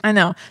didn't. I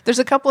know. There's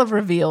a couple of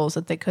reveals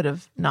that they could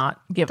have not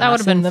given That would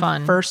us have in been the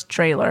fun. first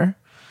trailer,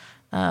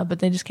 but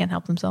they just can't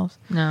help themselves.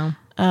 No.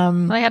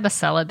 They had to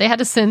sell it. They had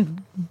to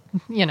send,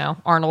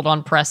 Arnold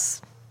on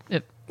press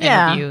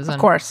interviews. Of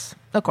course.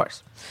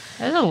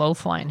 There's a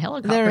low-flying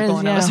helicopter There is,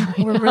 going at us right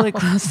We're now. really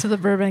close to the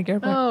Burbank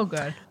Airport. Oh,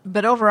 good.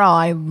 But overall,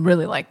 I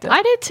really liked it.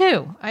 I did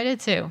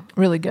too.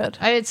 Really good.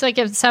 It's like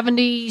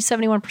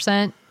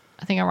 71%.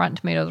 I think on Rotten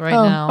Tomatoes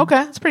now. Okay.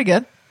 That's pretty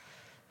good.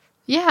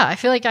 Yeah, I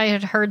feel like I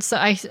had heard.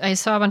 I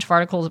saw a bunch of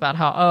articles about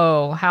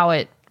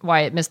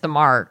why it missed the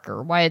mark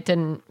or why it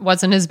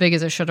wasn't as big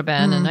as it should have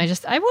been, and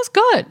I was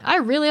good. I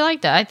really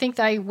liked it. I think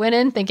I went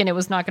in thinking it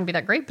was not going to be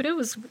that great, but it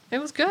was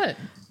good.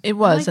 It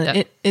was. I liked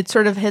And it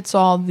sort of hits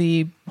all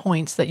the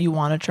points that you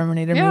want a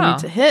Terminator movie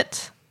to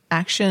hit.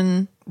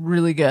 Action,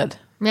 really good.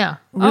 Yeah.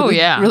 Really,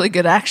 Really. really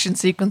good action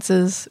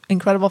sequences,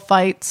 incredible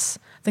fights.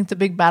 I think the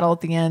big battle at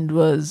the end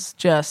was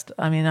just.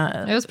 I mean,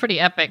 It was pretty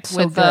epic.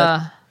 So with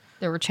good.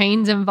 there were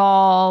chains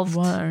involved.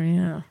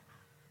 yeah.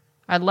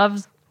 I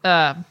love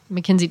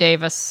Mackenzie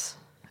Davis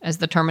as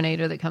the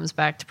Terminator that comes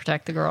back to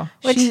protect the girl.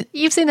 Which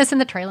you've seen this in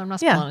the trailer. I'm not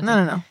spoiling Yeah,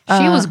 anything. no.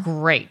 She was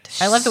great.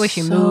 I love the way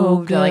she so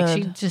moved.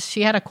 Like good.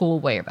 she had a cool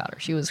way about her.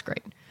 She was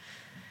great.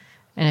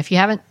 And if you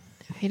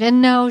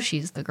didn't know,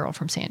 she's the girl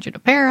from San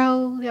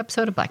Junipero, the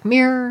episode of Black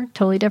Mirror.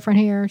 Totally different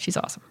here. She's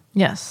awesome.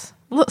 Yes,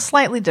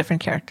 slightly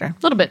different character. A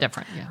little bit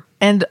different, yeah.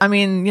 And I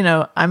mean,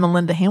 I'm a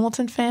Linda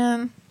Hamilton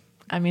fan.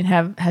 I mean,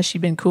 has she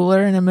been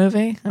cooler in a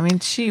movie? I mean,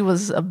 she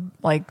was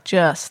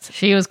just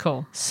She was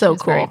cool. so She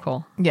was cool. Very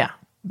cool. Yeah,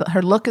 but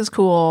her look is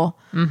cool.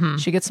 Mm-hmm.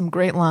 She gets some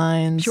great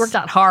lines. She worked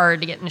out hard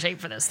to get in shape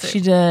for this too. She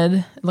did.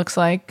 It looks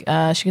like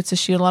she gets to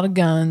shoot a lot of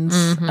guns.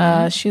 Mm-hmm.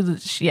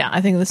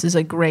 I think this is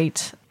a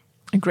great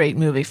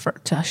movie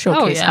to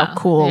showcase how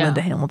cool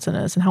Linda Hamilton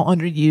is and how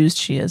underused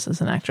she is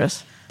as an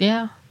actress.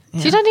 Yeah.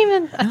 She doesn't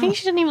even. I think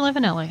she doesn't even live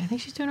in LA. I think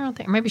she's doing her own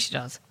thing. Or maybe she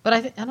does, but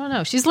I don't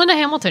know. She's Linda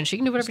Hamilton. She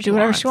can do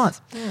whatever she wants.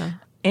 Yeah.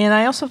 And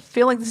I also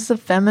feel like this is a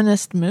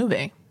feminist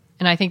movie.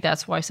 And I think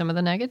that's why some of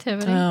the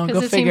negativity. Oh,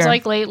 Because go it figure. seems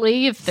like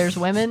lately, if there's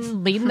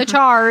women leading the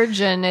charge,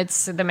 and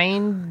it's the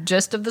main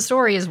gist of the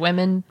story is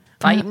women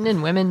fighting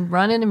and women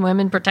running and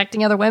women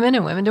protecting other women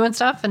and women doing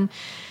stuff, and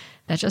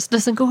that just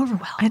doesn't go over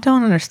well. I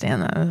don't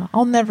understand that.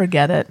 I'll never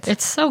get it.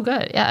 It's so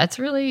good. Yeah, it's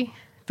really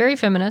very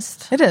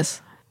feminist. It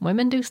is.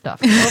 Women do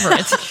stuff. Get over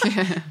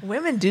it.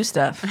 Women do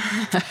stuff.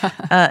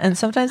 And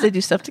sometimes they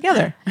do stuff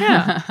together.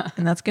 Yeah.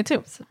 And that's good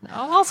too.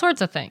 All sorts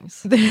of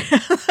things.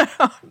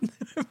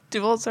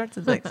 Do all sorts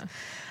of things.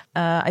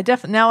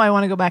 Now I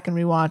want to go back and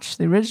rewatch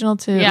the original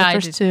two, Yeah,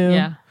 the first two.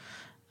 Yeah.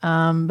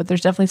 But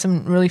there's definitely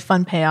some really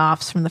fun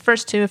payoffs from the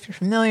first two if you're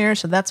familiar,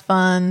 so that's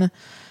fun.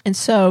 And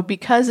so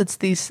because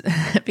it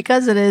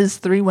is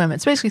three women,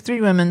 it's basically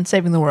three women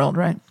saving the world,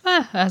 right?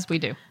 As we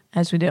do.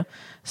 As we do.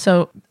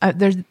 So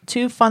there's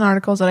two fun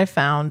articles that I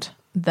found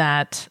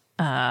that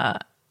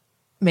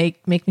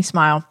make me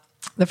smile.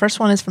 The first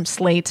one is from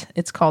Slate.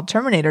 It's called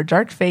Terminator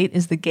Dark Fate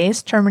is the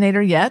gayest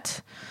Terminator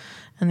yet.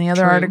 And the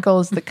other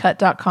article is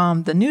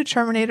thecut.com. The new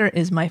Terminator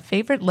is my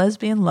favorite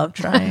lesbian love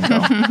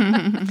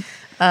triangle.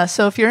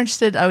 So if you're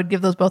interested, I would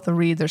give those both a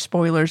read. There's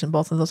spoilers in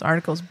both of those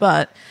articles.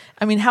 But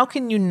I mean, how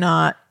can you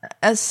not?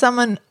 As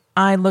someone,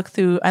 I look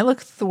through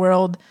the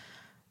world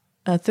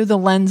through the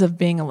lens of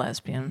being a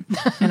lesbian,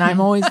 and I'm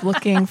always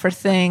looking for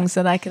things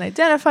that I can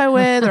identify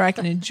with or I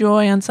can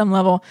enjoy on some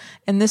level.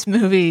 And this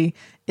movie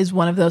is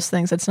one of those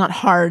things that's not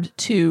hard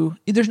to.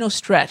 There's no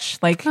stretch.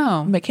 Like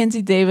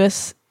Mackenzie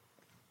Davis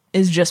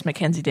is just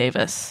Mackenzie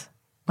Davis.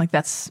 Like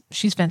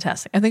she's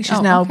fantastic. I think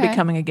she's now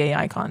becoming a gay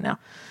icon now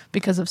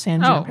because of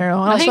San Junipero.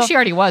 I think she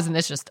already was, and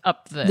this just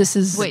upped the. This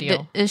is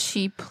deal. Is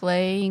she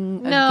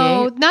playing?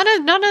 No,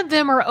 none of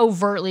them are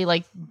overtly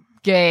like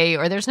gay,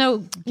 or there's no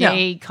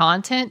gay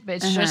content, but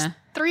it's just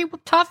three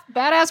tough,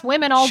 badass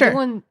women all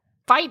doing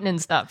fighting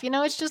and stuff.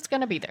 It's just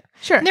gonna be there.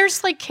 Sure, and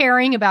there's like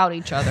caring about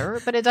each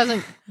other, but it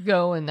doesn't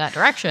go in that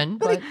direction.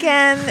 But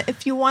again,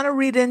 if you want to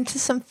read into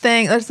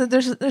something,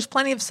 there's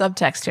plenty of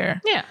subtext here.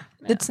 Yeah.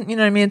 It's what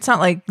I mean. It's not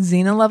like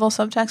Xena level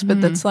subtext, but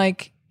that's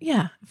like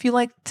if you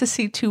like to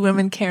see two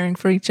women caring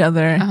for each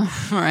other,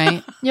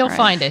 right, you'll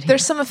find it.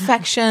 There's some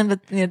affection, but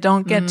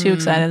don't get too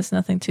excited. It's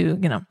nothing too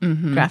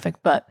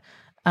graphic, but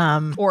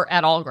or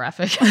at all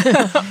graphic,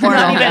 or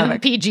not even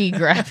PG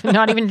graphic,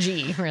 not even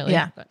G really.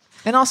 Yeah. But.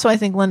 And also, I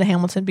think Linda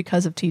Hamilton,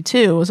 because of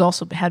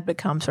T2, had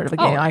become sort of a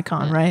gay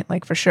icon, right?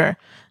 Like for sure.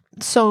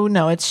 So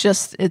no, it's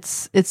just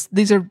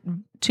these are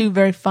two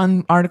very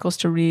fun articles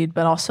to read,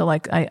 but also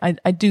like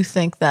I do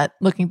think that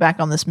looking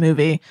back on this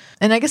movie,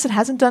 and I guess it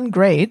hasn't done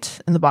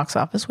great in the box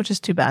office, which is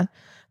too bad.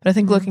 But I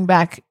think looking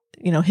back,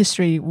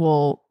 history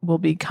will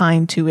be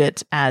kind to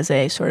it as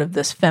a sort of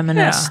this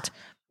feminist,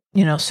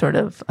 sort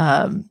of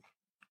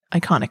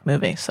iconic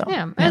movie. So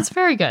Yeah, it's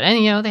very good.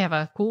 And, they have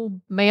a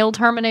cool male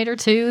Terminator,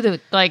 too.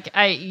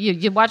 That,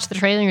 you watch the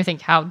trailer and you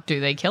think, how do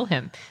they kill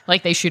him?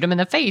 Like, they shoot him in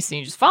the face and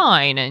he's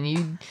fine.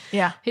 And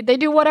they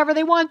do whatever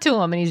they want to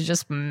him. And he's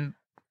just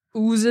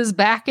oozes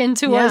back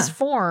into his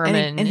form.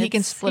 And he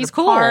can split he's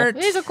apart.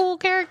 Cool. He's a cool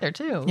character,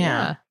 too.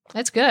 Yeah.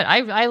 It's good.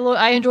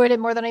 I enjoyed it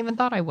more than I even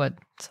thought I would.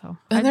 So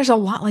there's a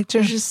lot. Like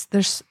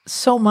there's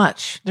so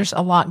much. There's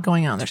a lot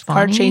going on. There's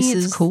car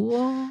chases. It's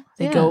cool.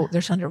 They go.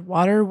 There's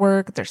underwater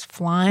work. There's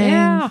flying.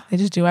 Yeah. They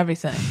just do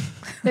everything.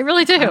 They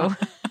really do.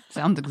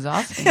 Sounds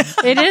exhausting.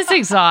 It is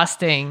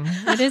exhausting.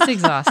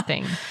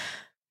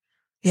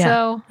 Yeah.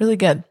 So really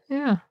good.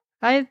 yeah,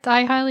 I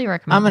highly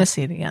recommend. I'm gonna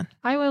see it again.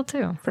 I will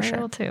too. For sure.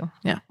 I will too.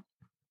 Yeah.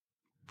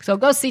 So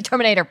go see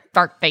Terminator: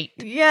 Dark Fate.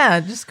 Yeah,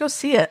 just go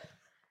see it.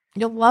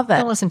 You'll love it.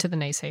 Don't listen to the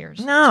naysayers.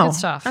 No, it's good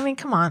stuff. I mean,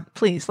 come on,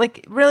 please.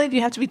 Like, really, do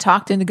you have to be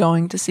talked into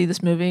going to see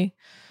this movie?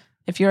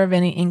 If you're of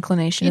any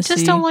inclination you to just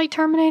see, don't like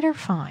Terminator,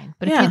 fine.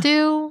 But Yeah. if you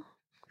do,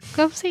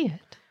 go see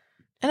it.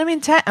 and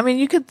I mean,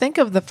 you could think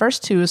of the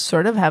first two as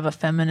sort of have a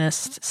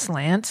feminist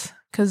slant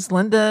because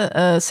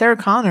Sarah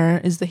Connor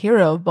is the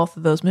hero of both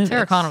of those movies.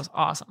 Sarah Connor was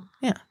awesome.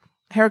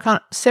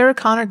 Sarah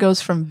Connor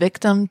goes from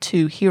victim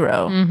to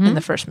hero Mhm. in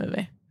the first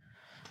movie,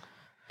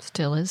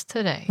 Still is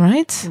today.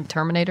 right? In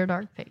Terminator: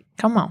 Dark Fate.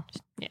 Come on.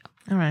 Yeah.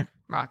 All right.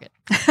 Rocket.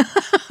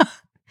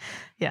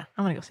 Yeah,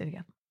 I'm gonna go see it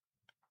again.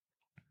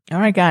 All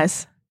right,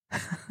 guys.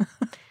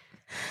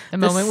 The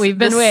moment we've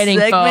been waiting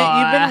for. Segment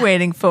you've been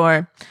waiting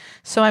for.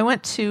 So I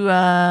went to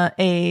a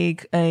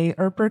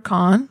Erper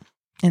Con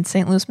in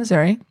St. Louis,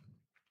 Missouri.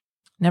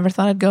 Never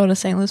thought I'd go to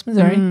St. Louis,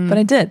 Missouri, but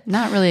I did.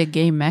 Not really a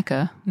gay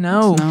mecca.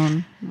 No, It's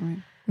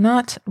known.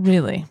 not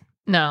really.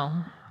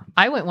 No.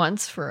 I went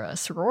once for a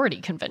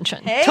sorority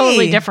convention. Hey!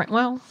 Totally different.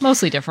 Well,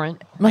 mostly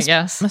different, I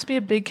guess. Must be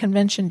a big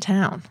convention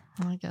town.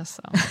 I guess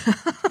so.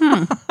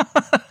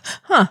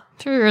 Huh.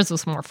 Sure, yours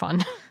was more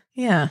fun.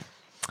 Yeah.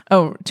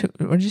 Oh, what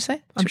did you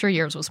say? I'm sure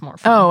yours was more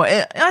fun. Oh,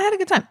 I had a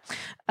good time.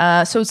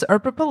 So it's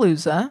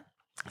Erpapalooza,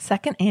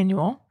 second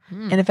annual.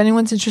 And if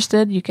anyone's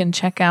interested, you can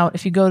check out,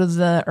 if you go to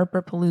the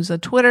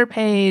Erpapalooza Twitter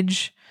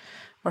page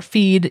or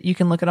feed, you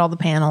can look at all the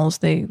panels.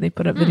 They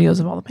put up videos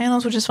of all the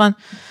panels, which is fun.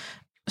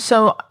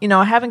 So,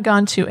 I haven't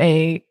gone to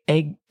a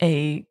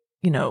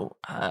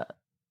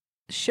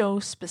show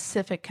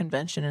specific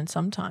convention in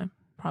some time,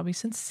 probably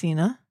since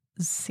Cena.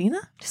 Cena?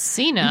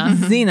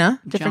 Xena,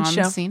 different John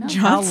show. Cena?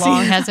 John How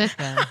long Cena. has it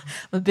been? I'm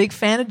a big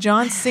fan of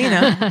John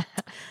Cena.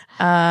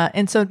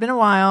 And so it'd been a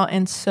while.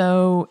 And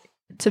so,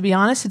 to be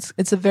honest,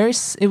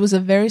 it was a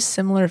very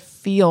similar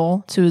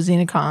feel to a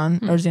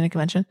XenaCon or Xena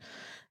convention,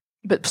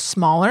 but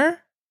smaller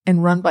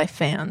and run by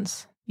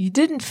fans. You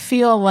didn't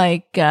feel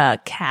like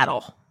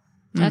cattle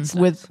That's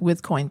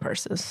with coin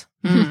purses.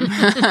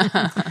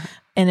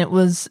 And it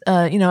was,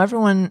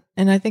 everyone,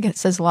 and I think it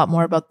says a lot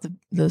more about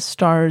the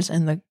stars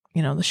and the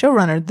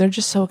showrunner. They're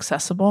just so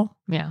accessible.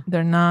 yeah.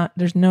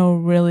 There's no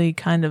really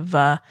kind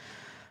of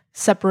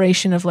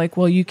separation of like,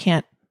 well, you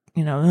can't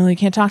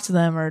talk to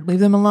them or leave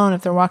them alone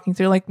if they're walking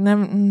through. Like,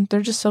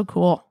 they're just so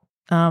cool.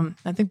 I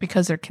think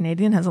because they're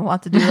Canadian has a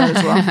lot to do with that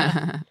as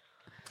well.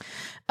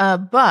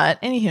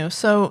 But anywho,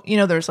 so,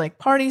 there's like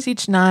parties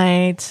each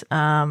night.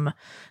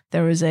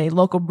 There was a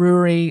local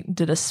brewery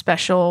did a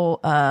special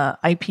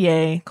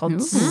IPA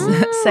called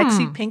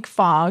Sexy Pink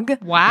Fog.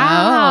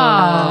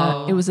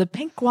 Wow. It was a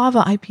pink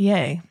guava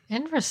IPA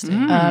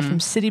Interesting. from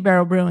City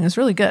Barrel Brewing. It was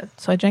really good.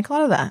 So I drank a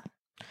lot of that.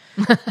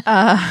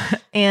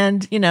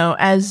 And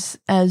if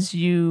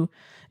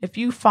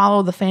you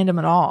follow the fandom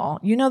at all,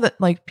 you know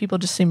that like people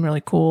just seem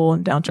really cool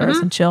and down to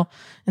earth and chill.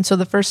 And so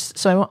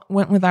I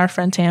went with our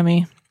friend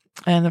Tammy,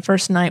 and the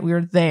first night we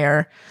were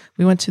there,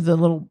 we went to the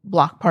little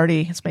block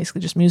party. It's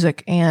basically just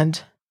music. And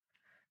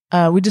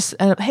we just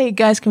ended up, hey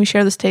guys, can we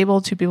share this table?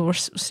 Two people were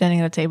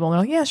standing at a table. And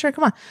they're like, yeah, sure,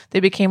 come on. They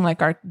became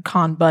like our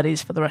con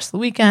buddies for the rest of the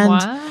weekend,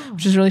 Wow.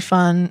 which was really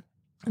fun.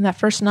 And that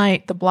first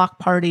night, the block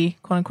party,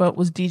 quote unquote,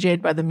 was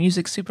DJ'd by the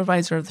music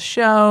supervisor of the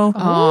show.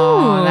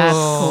 Oh, that's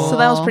cool. So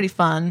that was pretty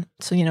fun.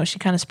 So, she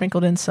kind of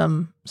sprinkled in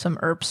some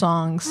ERP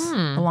songs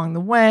along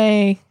the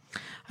way.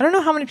 I don't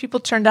know how many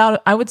people turned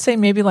out. I would say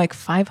maybe like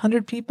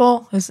 500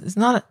 people. It's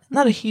not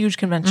a huge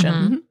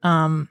convention.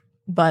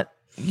 But,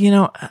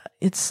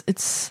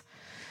 it's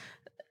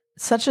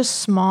such a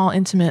small,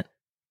 intimate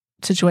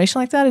situation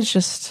like that. It's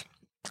just,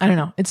 I don't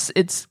know.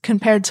 It's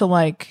compared to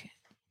like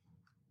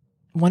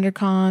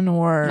WonderCon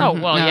or Oh,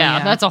 well,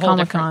 yeah. That's a whole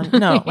Comic-Con.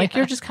 different. No, like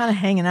you're just kind of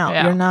hanging out.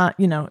 Yeah. You're not,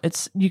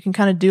 you can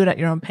kind of do it at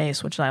your own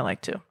pace, which I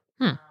like too.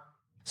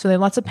 So they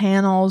have lots of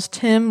panels.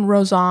 Tim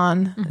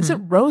Rosen. Is it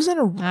Rosen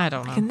or I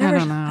don't know. can never- I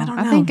don't know. I don't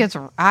know.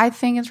 I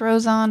think it's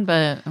Roseanne,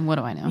 but what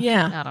do I know?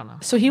 Yeah. I don't know.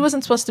 So he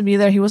wasn't supposed to be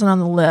there. He wasn't on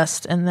the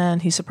list, and then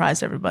he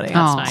surprised everybody.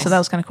 That's nice. So that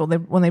was kind of cool.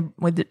 When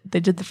they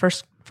did the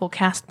first full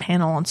cast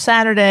panel on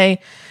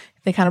Saturday,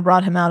 they kind of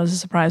brought him out as a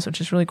surprise,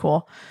 which is really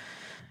cool.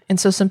 And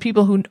so some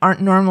people who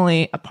aren't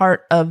normally a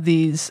part of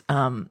these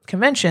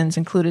conventions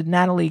included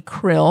Natalie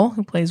Krill,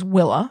 who plays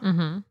Willa,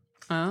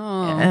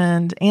 Oh.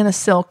 and Anna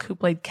Silk, who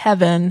played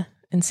Kevin,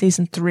 in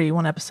season 3,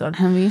 one episode.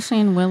 Have you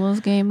seen Willow's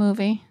gay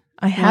movie?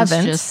 I haven't.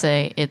 Let's just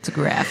say it's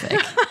graphic.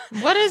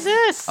 What is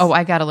this? Oh,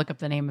 I got to look up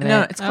the name of it.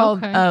 No, it's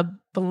called Okay.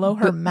 Below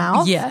Her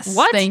Mouth. Yes.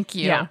 What? Thank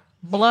you. Yeah.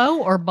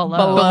 Blow or below?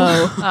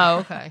 Below. Oh,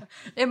 okay.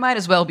 It might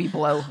as well be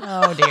below.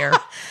 Oh dear.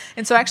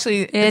 And so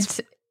actually, it's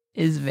It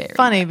is very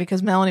funny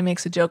because Melanie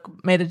made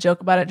a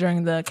joke about it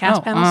during the cast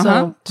Oh, panel.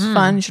 So it's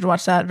fun. You should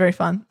watch that. Very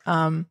fun.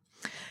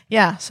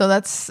 Yeah. So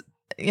that's,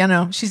 she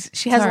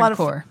has a lot of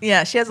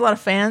hardcore. she has a lot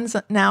of fans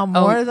now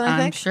more than I I'm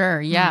think.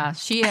 sure. Yeah,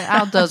 she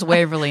outdoes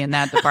Waverly in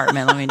that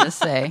department. Let me just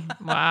say,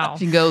 Wow.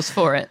 she goes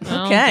for it.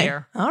 Okay.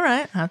 dear. All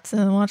right. I have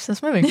to watch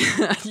this movie.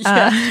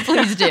 Yes,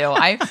 please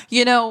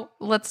do.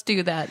 Let's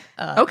do that.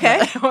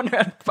 Okay. On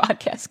our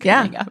podcast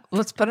Yeah. coming up.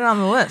 Let's put it on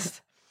the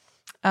list.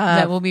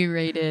 That will be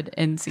rated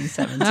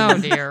NC-17. Oh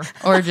dear.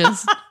 Or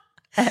just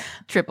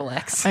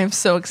XXX. I am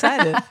so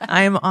excited.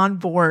 I am on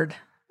board.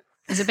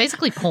 Is it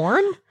basically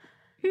porn?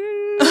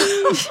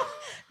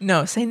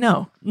 No, say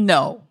no.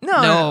 No.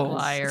 No.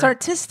 Liar. It's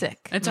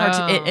artistic. It's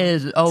No. It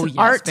is. Oh, It's an yes.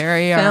 art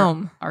Very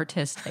film.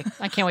 artistic.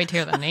 I can't wait to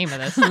hear the name of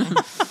this thing.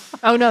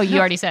 Oh no, you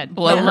already said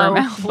Blow her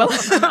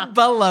mouth.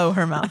 Below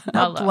her mouth.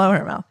 Not below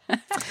her mouth.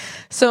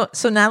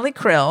 So Natalie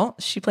Krill,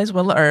 she plays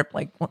Willa Earp,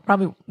 like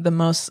probably the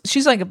most.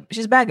 She's a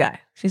bad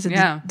guy. She's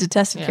a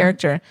detested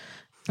character.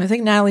 I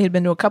think Natalie had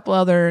been to a couple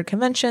other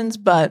conventions,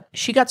 but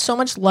she got so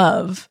much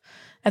love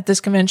at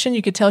this convention.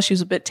 You could tell she was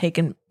a bit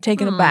taken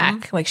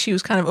aback. Like she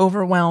was kind of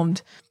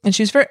overwhelmed, and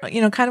she was very,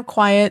 kind of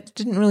quiet.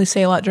 Didn't really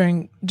say a lot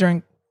during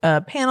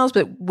panels,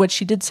 but what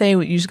she did say,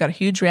 you just got a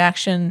huge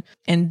reaction.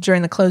 And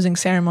during the closing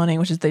ceremony,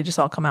 which is they just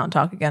all come out and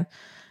talk again,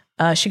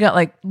 she got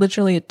like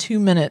literally a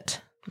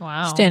 2-minute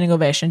Wow. standing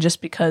ovation,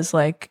 just because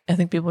like I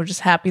think people were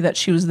just happy that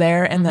she was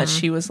there and that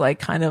she was like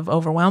kind of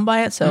overwhelmed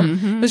by it. So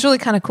it was really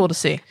kind of cool to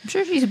see. I'm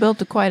sure she's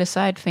built quite a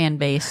side fan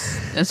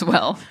base as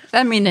well.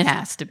 I mean, it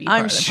has to be.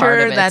 I'm part sure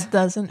of it. that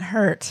doesn't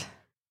hurt.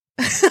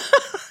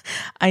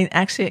 I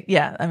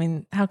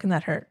mean, how can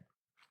that hurt?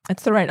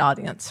 It's the right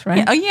audience,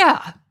 right? Oh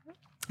yeah.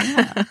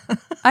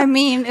 I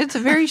mean, it's a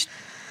very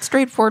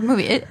straightforward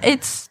movie.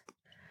 It's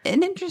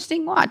an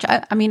interesting watch.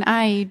 I mean,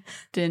 I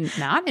did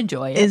not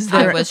enjoy it.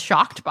 I was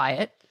shocked by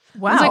it.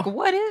 Wow. I was like,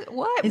 what?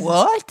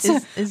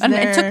 Is and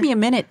there... it took me a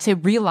minute to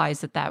realize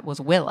that was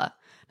Willa.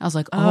 I was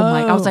like,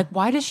 I was like,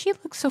 why does she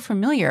look so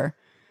familiar?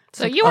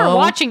 So you were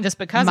watching this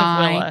because of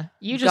Willa.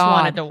 You just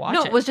wanted to watch it.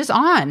 No, it was just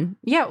on.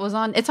 Yeah, it was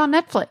on. It's on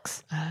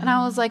Netflix. And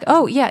I was like,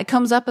 oh, yeah, it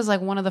comes up as like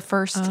one of the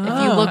first, if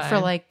you look for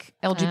like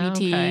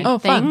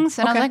LGBT things.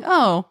 And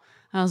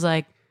I was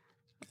like,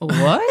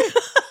 what?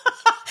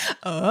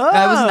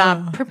 I was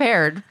not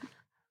prepared.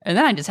 And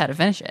then I just had to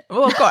finish it.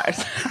 Well, of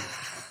course.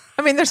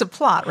 I mean, there's a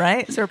plot,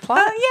 right? Is there a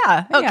plot?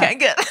 Yeah. Okay,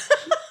 good.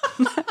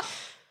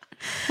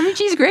 I mean,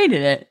 she's great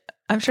at it.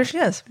 I'm sure she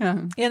is. Yeah.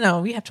 I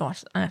have to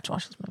watch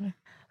this movie.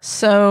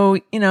 So,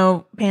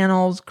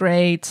 panels,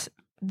 great.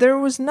 There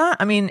was not,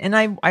 and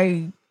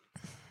I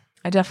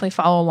definitely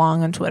follow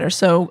along on Twitter.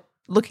 So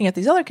looking at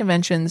these other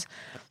conventions,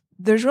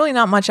 there's really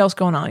not much else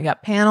going on. You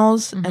got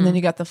panels and then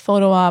you got the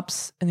photo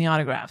ops and the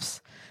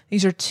autographs.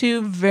 These are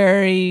two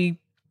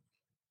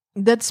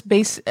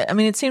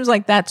it seems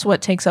like that's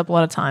what takes up a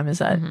lot of time is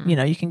that,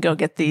 you can go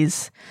get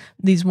these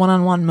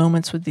one-on-one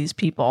moments with these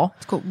people.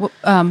 Cool.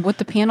 With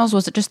the panels,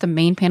 was it just the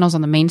main panels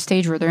on the main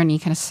stage? Were there any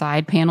kind of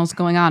side panels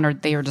going on, or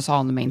they were just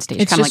all on the main stage,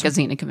 kind of like a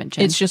Xena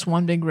convention? It's just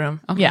one big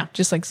room. Okay. Yeah,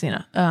 just like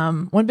Xena.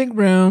 One big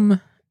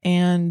room,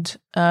 and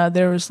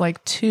there was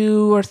like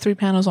 2 or 3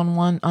 panels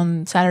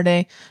on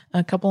Saturday,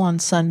 a couple on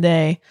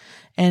Sunday.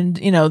 And,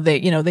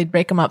 they'd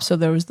break them up. So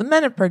there was the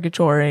Men of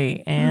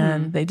Purgatory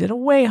and they did a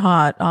Way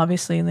Hot,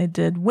 obviously, and they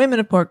did Women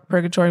of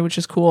Purgatory, which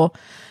is cool.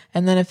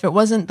 And then if it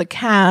wasn't the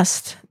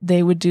cast,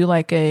 they would do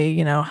like a,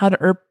 how to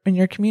ERP in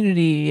your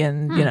community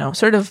and,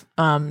 sort of,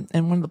 and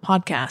one of the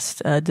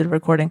podcasts did a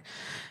recording,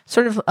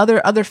 sort of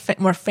other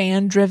more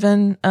fan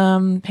driven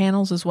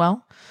panels as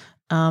well.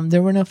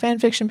 There were no fan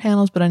fiction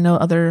panels, but I know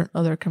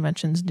other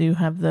conventions do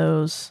have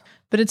those.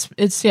 But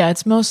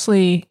it's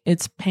mostly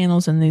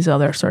panels and these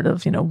other sort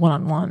of,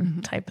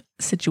 one-on-one type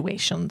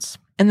situations.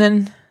 And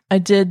then I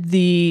did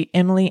the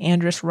Emily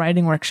Andress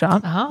writing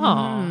workshop.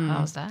 Oh,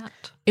 how's that?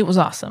 It was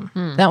awesome.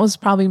 That was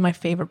probably my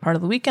favorite part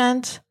of the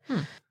weekend.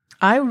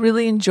 I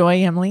really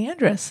enjoy Emily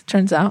Andress.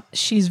 Turns out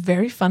she's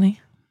very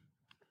funny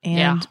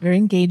and very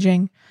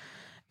engaging.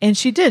 And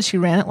she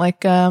ran it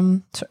like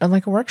a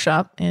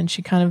workshop, and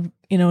she kind of,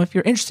 if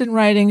you're interested in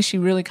writing, she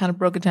really kind of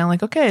broke it down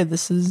like, okay,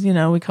 this is,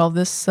 we call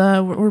this,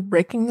 we're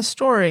breaking the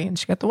story. And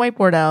she got the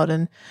whiteboard out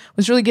and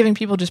was really giving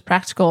people just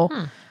practical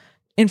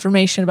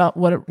information about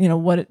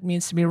what it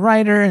means to be a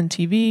writer and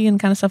TV and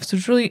kind of stuff. So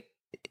it's really,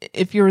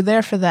 if you were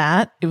there for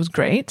that, it was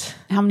great.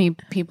 How many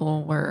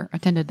people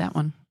attended that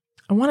one?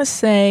 I want to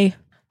say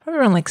probably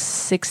around like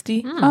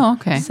 60. Oh,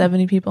 okay.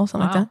 70 people,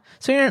 something like that.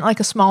 So you're in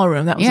like a smaller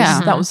room. That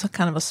was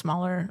kind of a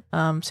smaller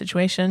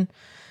situation.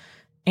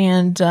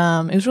 And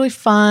it was really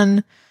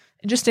fun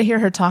just to hear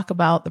her talk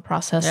about the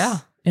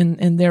process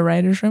in their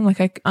writer's room. Like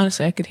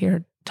I could hear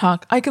her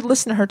talk. I could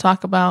listen to her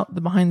talk about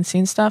the behind the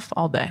scenes stuff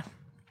all day.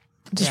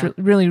 just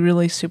really,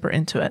 really super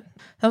into it.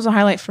 That was a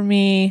highlight for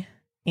me.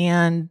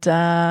 And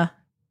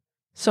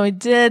so I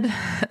did.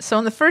 So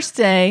on the first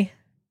day,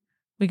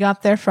 we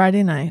got there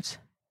Friday night.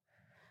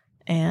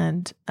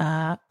 And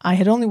I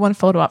had only one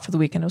photo op for the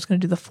weekend. I was going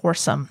to do the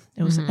foursome.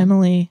 It was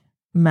Emily,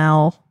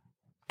 Mel,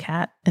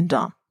 Kat, and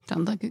Dom.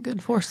 Sounds like a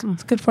good foursome.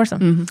 It's a good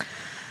foursome.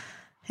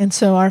 And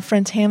so our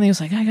friend Tammy was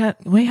like, I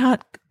got way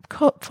hot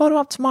photo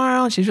op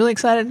tomorrow. And she's really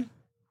excited. I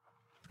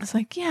was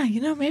like, yeah,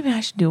 maybe I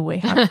should do a way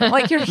hot.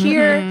 Like, you're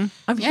here.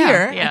 I'm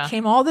here. I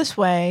came all this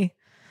way.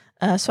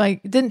 So I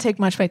didn't take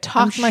much, but I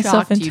talked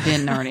myself into you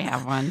didn't already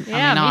have one.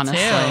 Yeah, I mean, me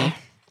honestly.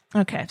 too.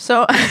 Okay.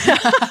 So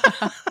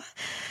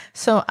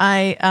so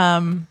I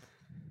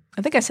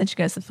think I sent you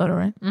guys the photo,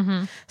 right?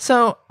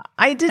 So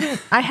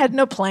I had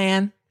no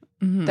plan.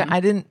 That I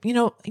didn't,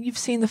 you've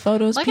seen the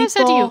photos. Like I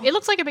said to you, it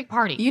looks like a big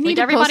party. You need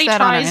to everybody post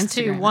that on tries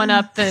to one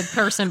up the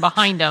person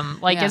behind them.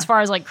 Like as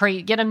far as like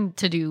get them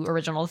to do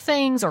original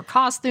things or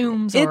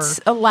costumes. It's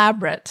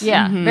elaborate.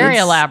 Yeah, very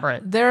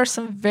elaborate. There are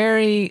some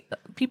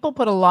people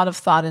put a lot of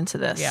thought into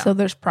this. Yeah. So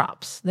there's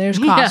props, there's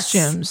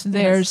costumes,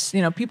 there's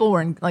people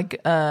were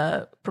like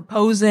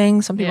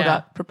proposing. Some people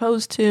got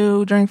proposed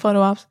to during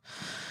photo ops.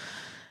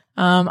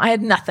 I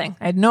had nothing.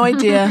 I had no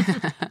idea.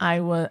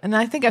 And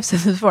I think I've said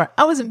this before.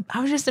 I was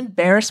just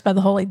embarrassed by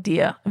the whole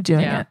idea of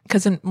doing it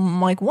because,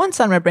 like, one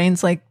side of my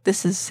brain's like,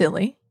 this is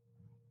silly.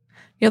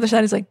 The other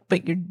side is like,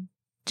 but you're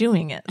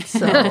doing it,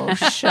 so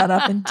shut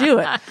up and do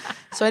it.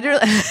 So I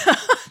did.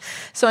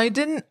 So I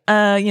didn't.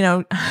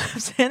 I'm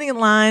standing in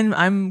line.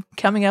 I'm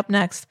coming up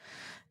next,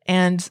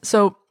 and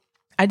so.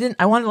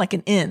 I wanted like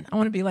an in. I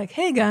want to be like,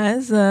 hey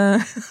guys,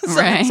 something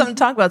to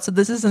talk about. So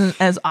this isn't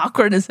as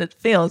awkward as it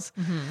feels.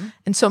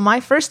 And so my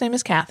first name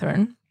is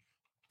Catherine.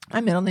 My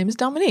middle name is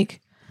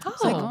Dominique.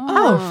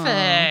 Oh,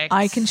 perfect.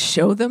 I can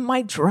show them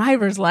my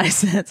driver's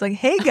license. Like,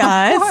 hey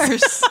guys. Of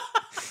course.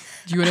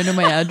 Do you want to know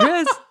my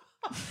address?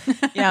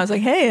 Yeah, I was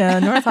like, hey,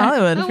 North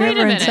Hollywood, if you're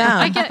ever in town.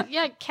 I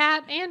get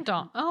Kat and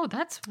Dom. Oh,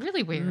 that's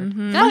really weird.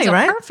 That's funny, a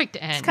right? perfect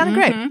end. It's kind of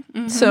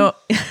great. So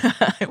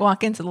I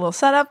walk into the little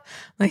setup,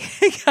 I'm like,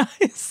 hey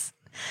guys,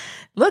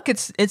 look,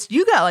 it's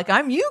you guys. Like,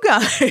 I'm you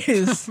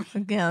guys.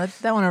 Yeah,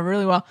 that went over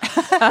really well.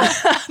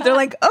 They're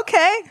like,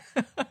 okay.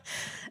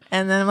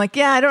 And then I'm like,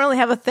 yeah, I don't really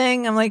have a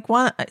thing. I'm like,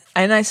 what?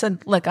 And I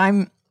said, look,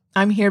 I'm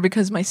here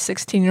because my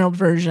 16-year-old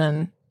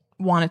version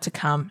wanted to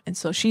come, and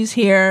so she's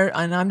here,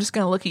 and I'm just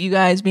gonna look at you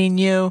guys being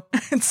you.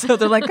 And so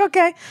they're like,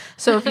 okay.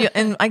 So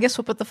and I guess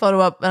we'll put the photo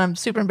up, and I'm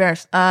super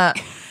embarrassed. So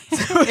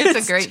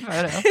it's a great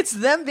photo. It's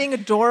them being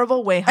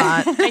adorable, way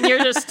hot, and you're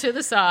just to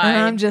the side,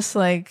 and I'm just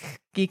like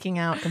geeking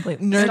out,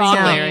 completely nerding it's out.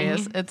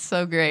 hilarious. It's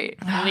so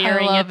great.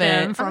 Leering at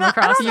them from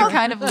across. You're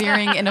kind of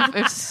leering, and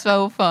it's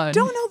so fun.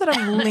 Don't know that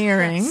I'm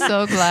leering.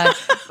 So glad.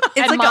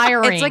 It's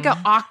admiring. It's like an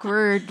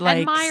awkward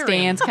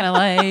stance, kind of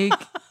like.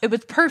 It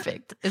was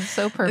perfect. It's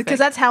so perfect because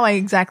that's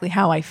exactly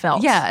how I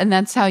felt. Yeah, and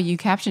that's how you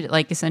captured it.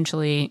 Like,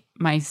 essentially,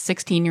 my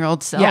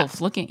 16-year-old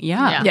self looking.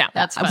 Yeah,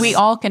 that's fun. We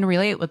all can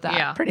relate with that.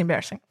 Yeah, pretty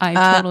embarrassing.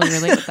 I totally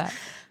relate with that.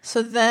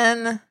 So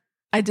then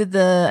I did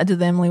the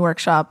Emily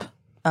workshop,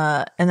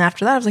 and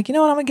after that I was like, you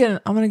know what, I'm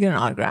gonna get an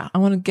autograph. I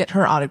want to get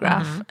her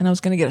autograph, and I was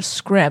gonna get a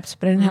script,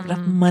 but I didn't have enough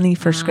money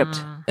for a script.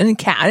 I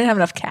didn't have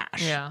enough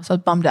cash. Yeah, so I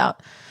was bummed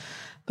out.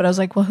 But I was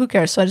like, well, who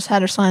cares? So I just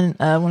had her sign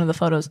one of the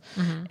photos,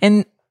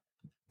 and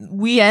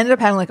we ended up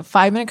having like a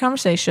 5-minute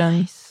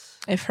conversation. Nice.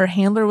 If her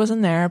handler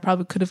wasn't there, I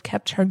probably could have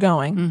kept her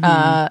going.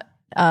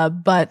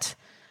 But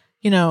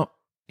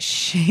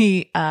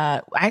she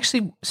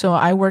actually. So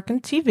I work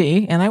in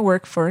TV, and I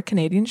work for a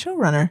Canadian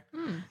showrunner.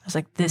 I was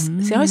like, this.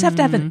 See, I always have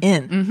to have an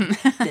in.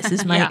 This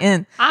is my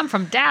in. I'm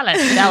from Dallas.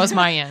 That was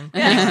my in.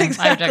 Yeah,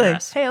 exactly.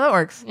 Hey, that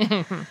works.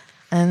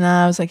 And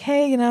I was like,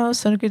 hey,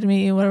 so good to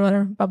meet you.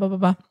 Whatever. Blah blah blah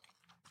blah.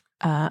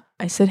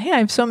 I said, hey, I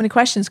have so many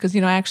questions because, I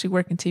actually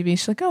work in TV.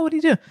 She's like, oh, what do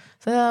you do? I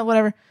said,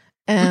 whatever.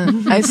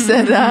 And I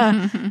said,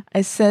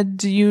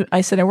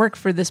 I work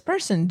for this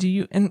person. Do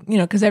you, and,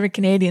 because every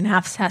Canadian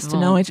has to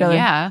know each other.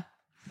 Yeah.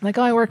 I'm like,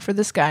 oh, I work for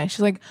this guy.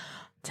 She's like,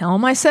 tell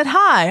him I said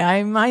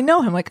hi. I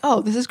know him. Like,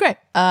 oh, this is great.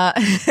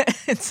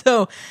 And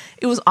so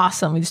it was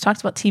awesome. We just talked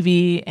about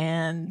TV,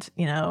 and,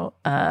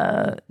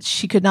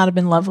 she could not have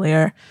been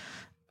lovelier.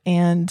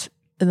 And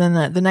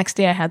then the next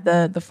day I had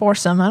the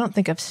foursome. I don't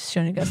think I've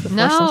shown you guys the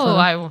foursome. No,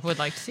 I would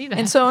like to see that.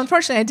 And so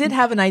unfortunately I did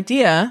have an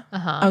idea.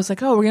 I was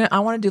like, oh, I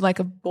want to do like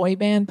a boy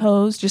band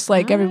pose, just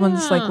like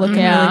everyone's like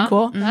looking really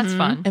cool. That's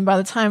fun. And by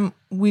the time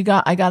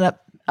I got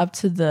up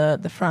to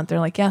the front, they're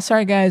like, yeah,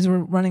 sorry guys, we're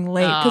running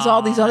late. Because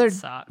all these other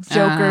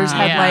jokers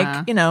had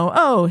like,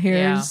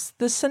 here's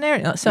the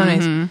scenario. So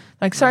anyways,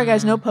 like, sorry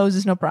guys, no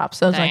poses, no props.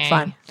 So I was like,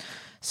 fine.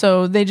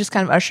 So they just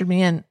kind of ushered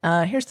me in.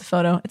 Here's the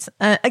photo. It's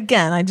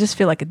again, I just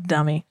feel like a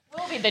dummy.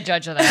 We'll be the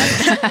judge of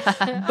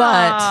that.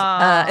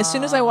 But as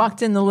soon as I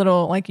walked in the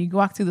little, like you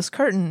walk through this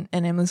curtain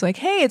and Emily's like,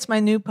 hey, it's my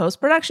new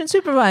post-production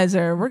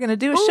supervisor. We're going to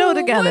do a show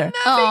together.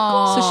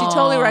 Cool? So she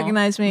totally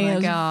recognized me. my It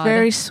was God.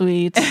 very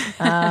sweet. I was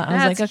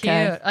That's like,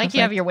 okay. cute. Like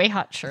you have your Way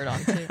Hot shirt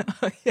on too.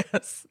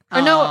 Yes.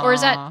 Or no, or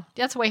is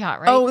that's Way Hot,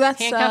 right? Oh, that's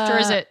Handcuffed, or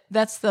is it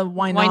That's the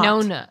Why Not?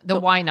 Winona? The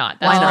Why Not?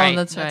 That's Why Not, right.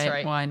 That's That's right.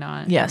 right. Why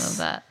not? Yes. I love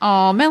that.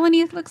 Oh,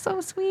 Melanie looks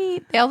so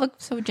sweet. They all look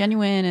so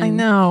genuine. And, I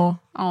know.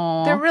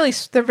 Oh,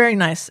 They're very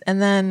nice.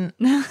 And then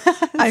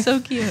so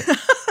cute.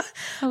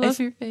 I love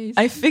your face.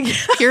 I figured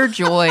Pure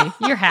joy.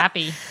 You're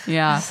happy.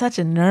 Yeah. such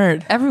a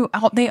nerd.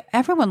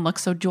 Everyone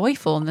looks so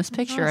joyful in this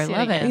picture. I see it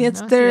love it. again.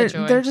 It's I see the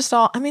joy. they're just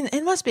all. I mean,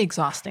 it must be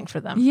exhausting for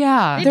them.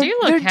 Yeah. They do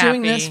look They're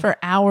doing this happy. for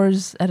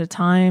hours at a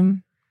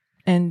time,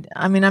 and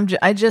I mean,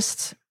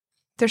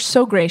 they're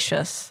so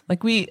gracious.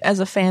 Like we, as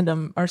a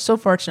fandom, are so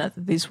fortunate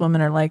that these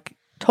women are like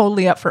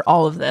totally up for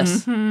all of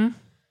this. Mm-hmm.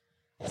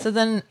 So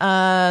then,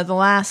 the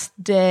last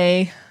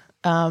day,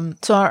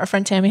 so our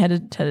friend Tammy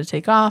had to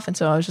take off, and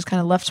so I was just kind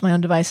of left to my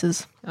own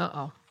devices.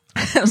 Uh-oh.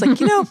 I was like,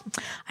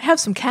 I have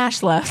some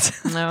cash left.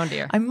 Oh,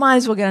 dear. I might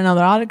as well get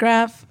another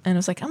autograph. And I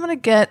was like,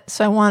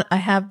 I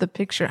have the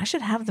picture. I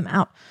should have them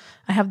out.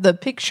 I have the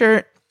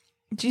picture.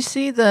 Do you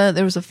see there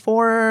was the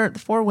four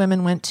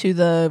women went to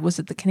was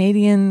it the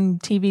Canadian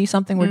TV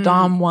something where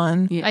Dom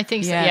won? Yeah. I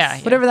think so. Yes.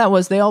 Yeah. Whatever that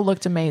was, they all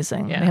looked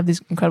amazing. Yeah. They have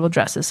these incredible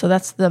dresses. So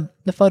that's the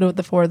photo with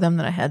the four of them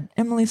that I had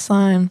Emily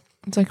sign.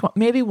 It's like, well,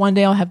 maybe one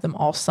day I'll have them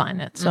all sign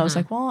it. So I was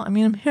like, well, I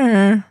mean, I'm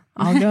here.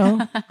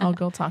 I'll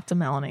go talk to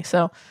Melanie.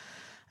 So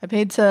I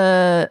paid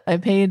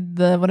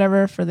the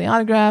whatever for the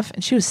autograph,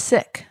 and she was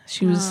sick.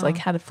 She was like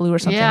had a flu or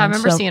something. Yeah, I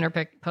remember So- seeing her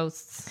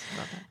posts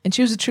about that. and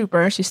she was a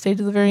trooper. She stayed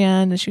to the very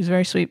end, and she was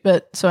very sweet.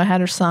 But so I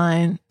had her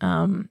sign,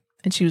 and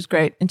she was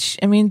great. And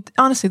I mean,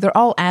 honestly, they're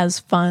all as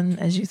fun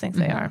as you think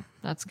they are.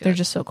 That's good. They're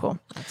just so cool.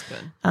 That's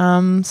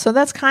good. So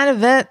that's kind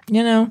of it.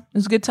 It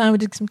was a good time. We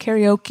did some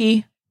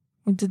karaoke.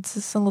 We did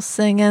some little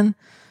singing.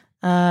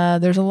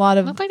 There's a lot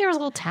of. Looked like there was a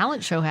little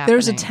talent show happening. There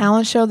was a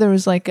talent show. There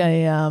was like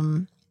a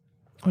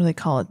what do they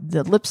call it?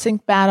 The lip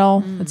sync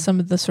battle that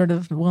some of the sort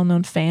of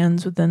well-known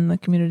fans within the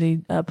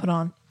community put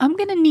on. I'm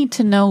gonna need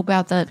to know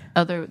about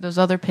those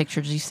other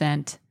pictures you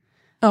sent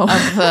Oh,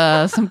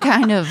 of some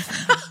kind of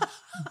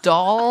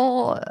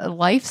doll,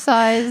 life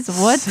size.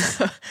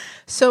 What?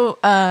 So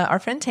our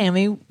friend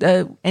Tammy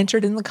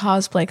entered in the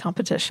cosplay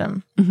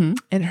competition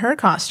in her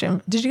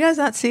costume. Did you guys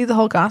not see the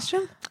whole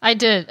costume? I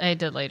did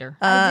later.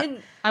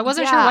 I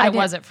wasn't Yeah, sure what I it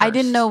was at first. I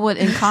didn't know what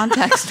in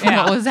context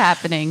what was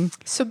happening.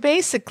 So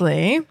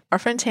basically, our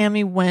friend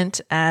Tammy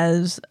went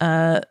as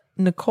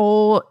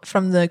Nicole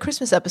from the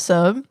Christmas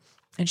episode,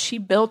 and she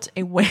built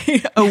a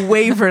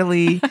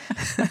Waverly.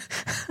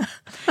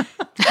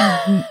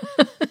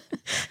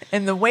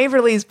 And the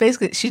Waverly is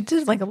basically, she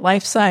did like a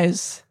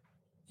life-size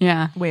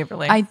Yeah.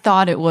 Waverly. I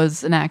thought it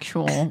was an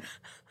actual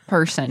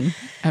person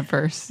at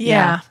first.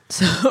 Yeah.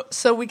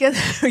 So we get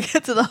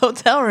to the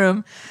hotel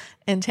room,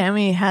 and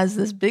Tammy has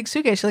this big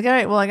suitcase. She's like, all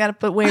right, well, I got to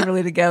put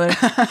Waverly together.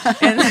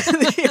 And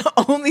the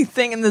only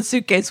thing in the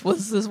suitcase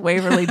was this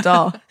Waverly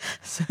doll.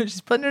 So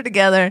she's putting her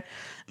together.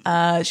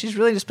 She's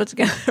really just put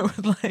together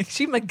with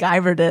she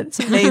MacGyvered it. It's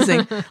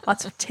amazing.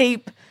 Lots of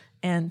tape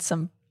and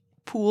some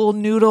pool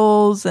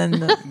noodles, and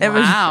it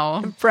Wow.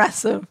 was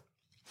impressive.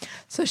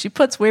 So she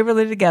puts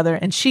Waverly together,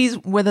 and she's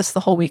with us the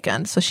whole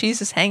weekend. So she's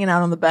just hanging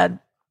out on the bed.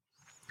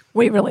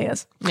 Waverly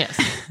is. Yes.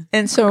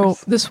 And so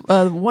this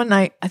one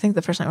night, I think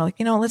the first night, we're like,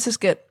 let's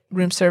just get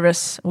room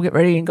service. We'll get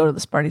ready and go to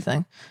this party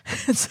thing.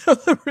 And so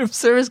the room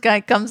service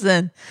guy comes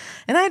in,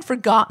 and I had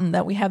forgotten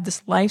that we have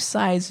this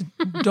life-size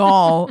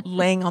doll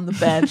laying on the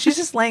bed. She's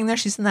just laying there.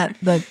 She's in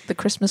the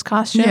Christmas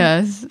costume.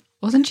 Yes.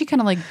 Wasn't she kind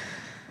of like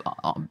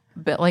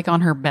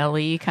on her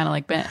belly, kind of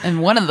like bent? In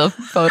one of the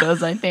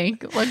photos, I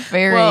think, looked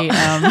very.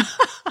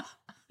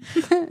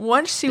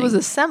 Once she was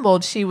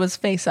assembled, she was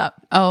face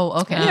up.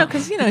 Oh, okay.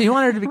 Because you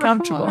want her to be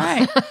comfortable. All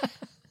right.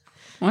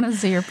 Want to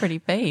see her pretty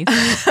face.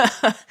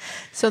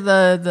 So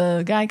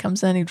the guy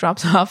comes in, he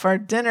drops off our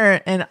dinner,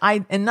 and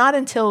not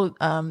until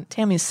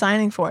Tammy's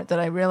signing for it that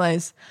I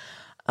realize,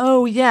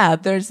 oh yeah,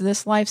 there's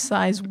this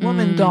life-size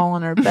woman doll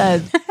on our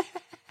bed.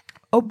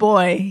 Oh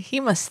boy, he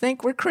must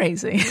think we're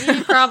crazy.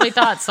 You probably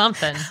thought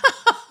something.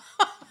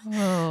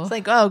 Oh. It's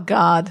like, oh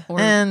god,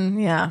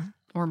 and yeah,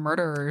 Or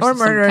murderers. Or of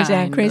some murderers,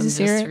 yeah, kind.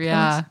 crazy And serial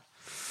Yeah.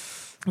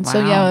 and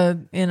so Wow.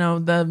 yeah,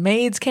 the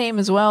maids came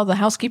as well, the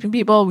housekeeping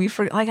people.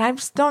 I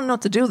just don't know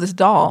what to do with this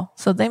doll,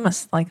 so they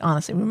must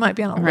honestly, we might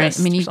be on a Right. list.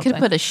 I mean, or you could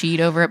something. put a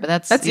sheet over it, but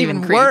that's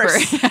even creepier.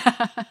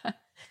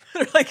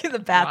 worse. Like in the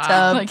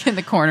bathtub, Like in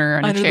the corner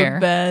on a under chair. the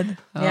bed.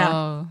 Yeah.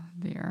 Oh,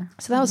 dear.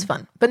 So that was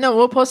fun. But no,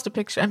 we'll post a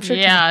picture. I'm sure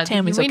Yeah,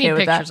 Tammy's we okay need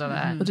with pictures that. of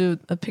that. We'll do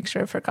a picture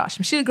of her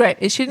costume. She did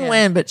great. She didn't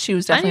win, but she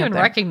was I definitely didn't even up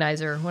there. recognize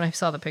her when I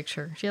saw the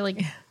picture. She had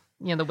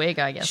the wig,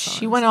 I guess.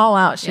 She on. went all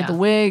out. She had Yeah. the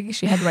wig.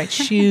 She had the right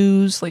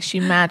shoes. She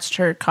matched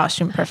her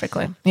costume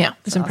perfectly. Yeah,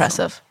 it's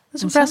impressive.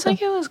 It's It sounds impressive.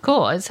 like it was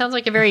cool. It sounds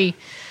like a very,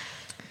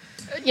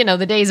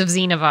 the days of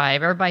Xena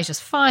vibe. Everybody's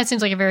just fun. It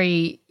seems like a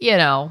very,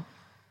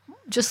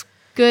 just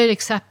good,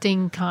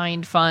 accepting,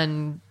 kind,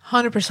 fun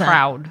 100%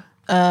 crowd.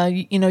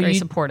 Very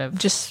supportive.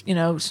 Just,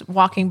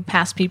 walking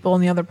past people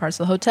in the other parts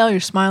of the hotel, you're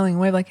smiling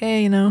away like,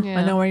 hey, I know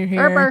why you're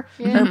here. Herper.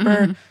 Yeah.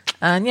 Herper.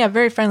 And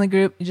very friendly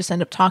group. You just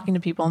end up talking to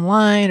people in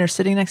line or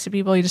sitting next to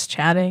people. You're just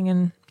chatting,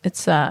 and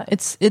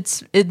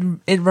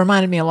it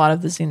reminded me a lot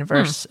of the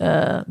Xenoverse,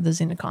 the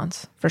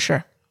Xenocons for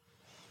sure.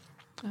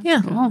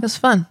 That's cool. It was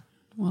fun.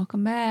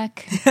 Welcome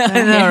back.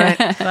 I know,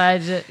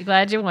 right?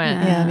 Glad you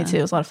went. Yeah, me too.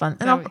 It was a lot of fun.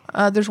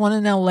 And there's one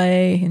in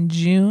LA in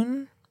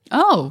June.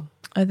 Oh,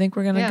 I think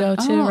we're gonna go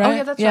to, right? Oh,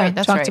 yeah, that's right.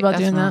 That's talked right. about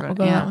That's doing that. We'll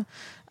go to that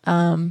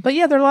one. But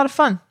they're a lot of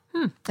fun.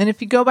 And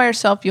if you go by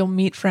yourself, you'll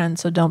meet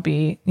friends. So don't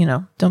be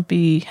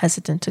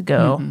hesitant to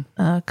go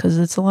because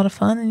it's a lot of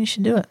fun and you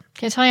should do it.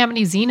 Can't tell you how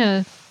many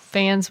Xena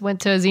fans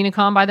went to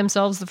Xenocon by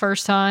themselves the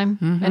first time,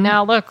 and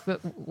now look,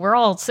 we're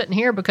all sitting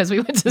here because we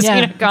went to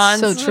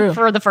Xenocons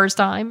for the first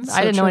time.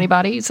 I didn't know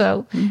anybody,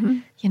 so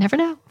you never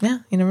know. Yeah,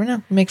 you never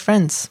know. You make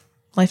friends,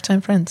 lifetime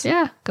friends.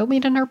 Yeah, go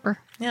meet an Herper.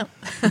 Yeah,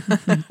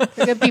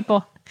 they're good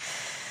people.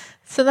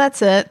 So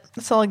that's it.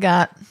 That's all I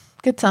got.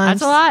 Good times.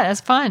 That's a lot. That's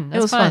fun.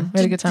 It was fun. We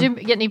had a good time.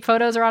 Did you get any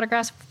photos or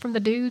autographs from the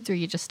dudes, or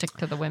you just stick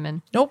to the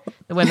women? Nope.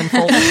 The women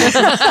folk.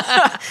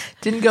 I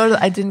didn't go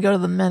to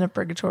the Men of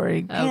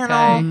Purgatory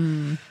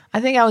panel. I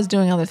think I was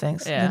doing other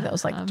things. Yeah, that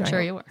was like I'm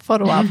sure you were.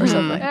 Photo op or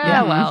something.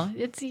 Yeah, well,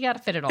 you got to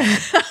fit it all in.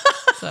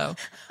 So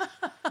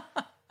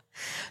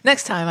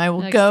next time I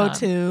will go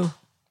to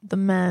the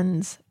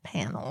men's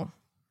panel.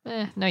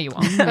 No, you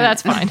won't. But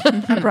that's fine.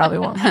 I probably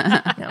won't.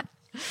 Yeah.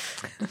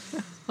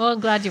 Well,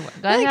 glad you went.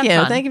 Thank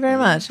you. Thank you very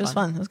much. It was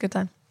fun. It was a good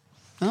time.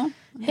 Oh,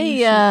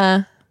 hey,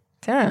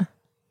 Tara,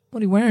 what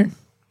are you wearing?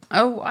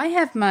 Oh, I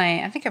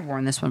think I've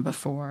worn this one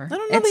before. I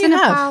don't know it's that you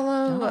have.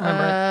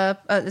 Apollo.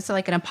 It's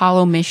like an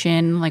Apollo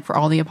mission, like for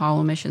all the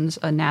Apollo missions,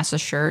 a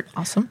NASA shirt.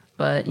 Awesome.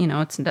 But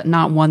it's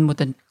not one with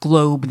a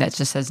globe that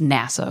just says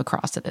NASA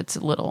across it. It's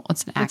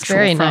an actual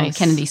very from nice.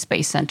 Kennedy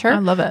Space Center. I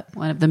love it.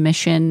 One of the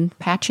mission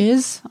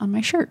patches on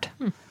my shirt.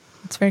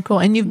 It's very cool.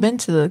 And you've been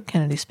to the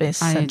Kennedy Space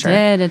Center. I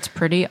did. It's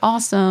pretty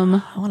awesome.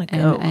 I want to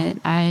go. And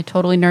I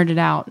totally nerded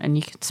out. And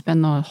you could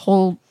spend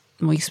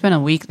we spent a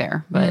week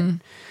there, but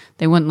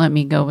they wouldn't let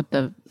me go with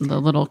the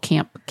little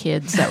camp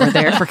kids that were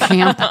there for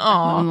camp. They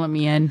wouldn't let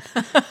me in.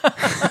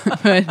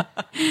 But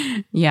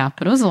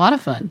it was a lot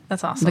of fun.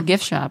 That's awesome. The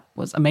gift shop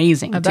was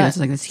amazing too. bet. It's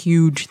like this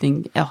huge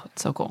thing. Oh,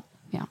 it's so cool.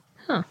 Yeah.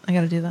 I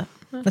got to do that.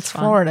 That's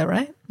fun. Florida,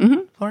 right?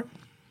 Mm-hmm. Florida.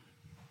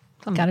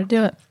 Got to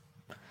do it.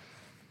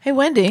 Hey,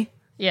 Wendy.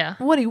 Yeah.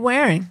 What are you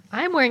wearing?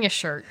 I'm wearing a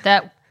shirt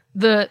that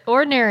the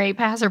ordinary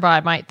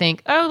passerby might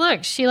think, oh,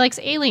 look, she likes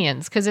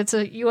aliens because it's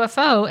a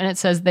UFO and it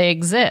says they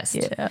exist.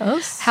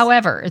 Yes.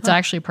 However, it's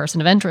actually a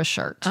person of interest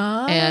shirt.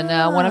 And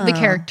one of the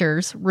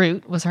characters,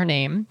 Root was her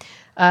name,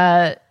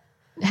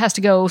 has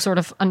to go sort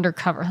of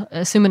undercover,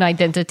 assume an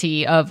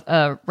identity of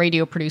a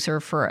radio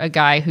producer for a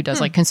guy who does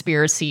like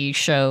conspiracy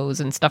shows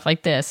and stuff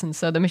like this. And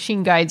so the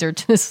machine guides her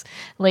to this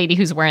lady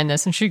who's wearing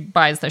this, and she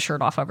buys the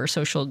shirt off of her,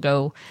 so she'll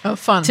go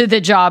to the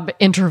job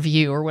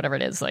interview or whatever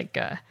it is, like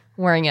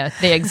wearing a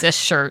They Exist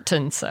shirt.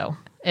 And so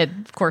it,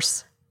 of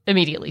course,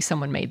 immediately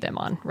someone made them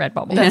on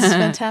Redbubble. That's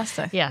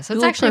fantastic. Yeah, so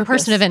it's actually a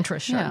person of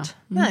interest shirt. Yeah.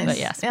 Nice. But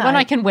yes, Yeah, one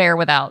I can wear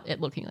without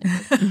it looking like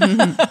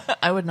it.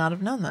 I would not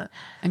have known that.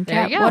 And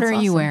There you Kat, go. what That's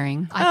are you awesome.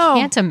 wearing? I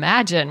can't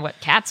imagine what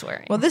Kat's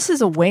wearing. Well, this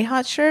is a Way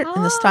Hot shirt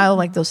in the style of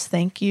like those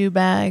thank you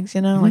bags,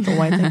 like the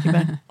white thank you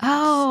bag.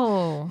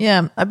 Oh.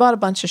 Yeah, I bought a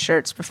bunch of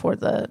shirts before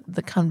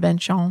the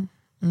convention,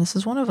 and this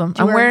is one of them.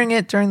 I'm wearing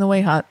it during the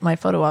Way Hot, my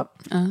photo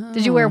op.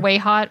 Did you wear Way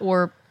Hot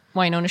or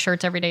Winona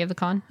shirts every day of the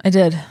con? I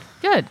did.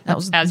 Good. That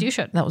was as you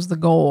should. That was the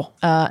goal.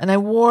 And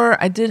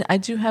I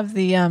do have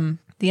the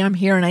I'm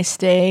Here and I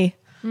Stay.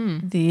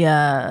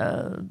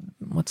 The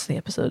what's the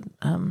episode?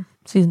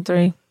 Season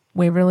 3,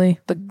 Waverly,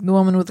 the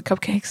woman with the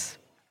cupcakes.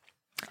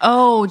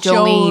 Oh,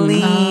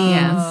 Jolene.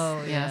 Jolene.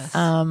 Oh, yes.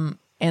 And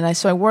I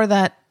wore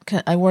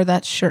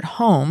that shirt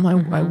home.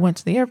 I went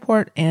to the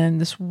airport,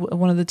 and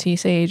one of the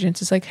TSA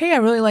agents is like, "Hey, I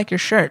really like your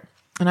shirt."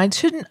 And I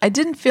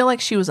didn't feel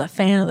like she was a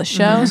fan of the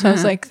show, so I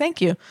was like,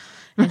 "Thank you."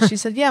 And she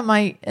said, "Yeah,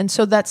 and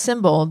so that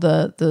symbol,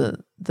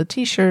 the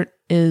T-shirt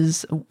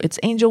it's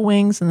angel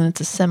wings, and then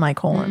it's a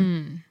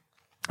semicolon,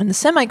 and the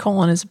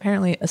semicolon is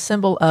apparently a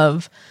symbol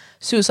of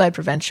suicide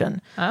prevention.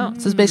 Oh,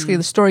 so it's basically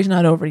the story's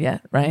not over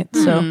yet, right?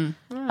 So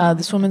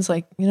this woman's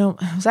like, it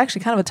was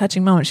actually kind of a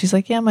touching moment. She's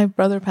like, "Yeah, my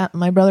brother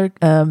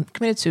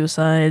committed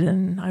suicide,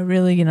 and I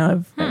really,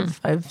 I've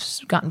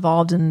got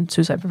involved in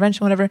suicide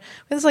prevention, whatever." It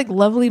was like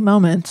lovely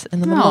moment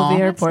in the middle of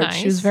the airport. Nice.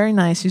 She was very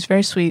nice. She was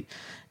very sweet,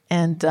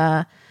 and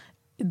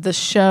the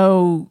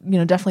show,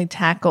 definitely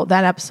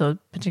that episode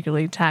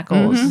particularly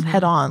tackles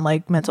head on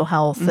like mental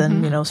health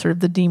and sort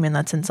of the demon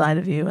that's inside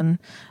of you, and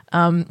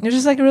it was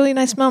just like a really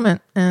nice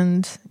moment,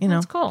 and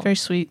That's cool. very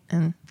sweet.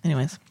 And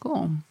anyways,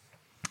 Cool.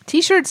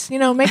 T-shirts,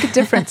 make a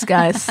difference,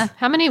 guys.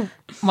 How many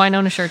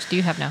Winona shirts do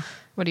you have now?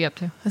 What are you up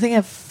to? I think I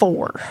have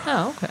 4.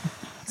 Oh, okay.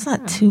 It's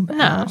not too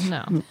bad.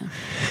 No.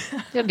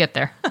 You'll get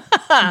there.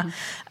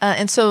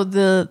 And so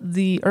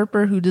the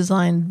Earper who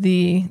designed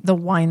the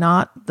why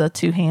not, the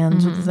two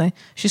hands with the thing,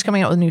 she's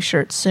coming out with a new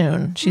shirt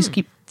soon. She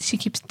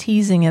keeps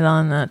teasing it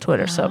on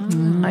Twitter, so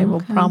I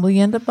will probably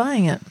end up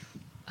buying it.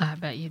 I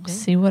bet you do.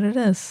 See what it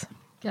is.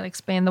 Gotta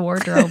expand the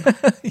wardrobe.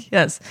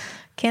 Yes.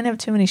 Can't have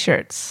too many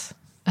shirts.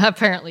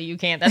 Apparently you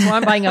can't. That's why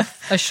I'm buying a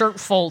shirt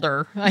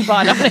folder I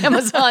bought on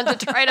Amazon to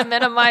try to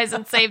minimize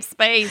and save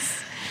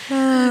space.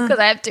 Because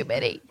I have too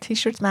many.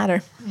 T-shirts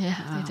matter.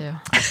 Yeah, they do.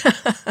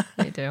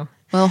 They do.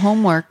 Well,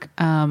 homework.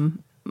 Watching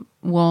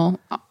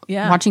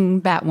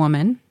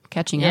Batwoman,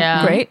 catching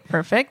up. Great.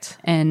 Perfect.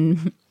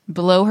 And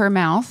below her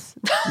mouth,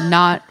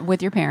 not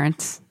with your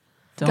parents.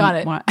 Got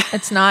it.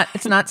 It's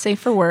not safe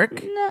for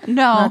work. No.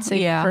 Not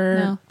safe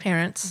for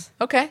parents.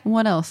 Okay.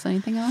 What else?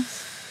 Anything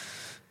else?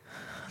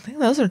 I think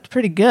those are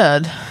pretty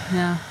good.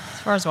 Yeah.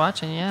 As far as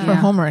watching, For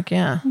homework,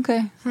 yeah.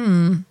 Okay.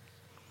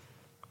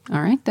 All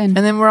right, then.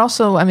 And then we're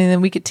also, then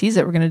we could tease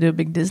it. We're going to do a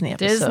big Disney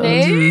episode.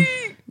 Disney.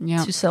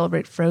 Yeah. To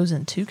celebrate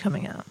Frozen 2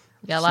 coming out.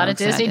 Got a lot of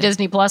Disney.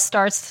 Disney Plus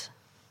starts.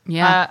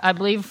 Yeah. I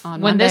believe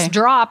on when Monday. this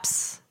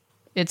drops,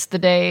 it's the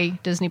day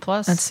Disney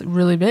Plus. That's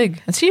really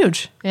big. That's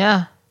huge.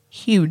 Yeah.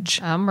 Huge.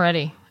 I'm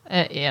ready.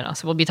 So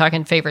we'll be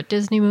talking favorite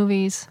Disney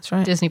movies. That's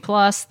right. Disney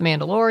Plus, The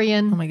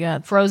Mandalorian. Oh my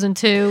God. Frozen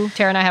 2.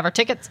 Tara and I have our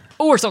tickets.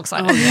 Oh, we're so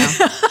excited. Oh,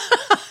 yeah.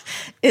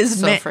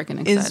 Is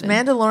freaking excited. Is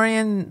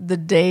Mandalorian the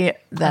day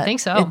that I think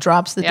so. it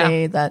drops the Yeah.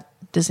 day that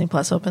Disney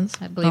Plus opens?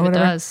 I believe or it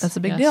whatever? does. That's a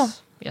big Yes. deal.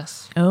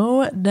 Yes.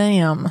 Oh,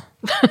 damn.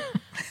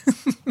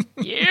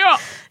 Yeah.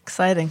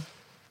 Exciting.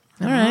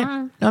 All right.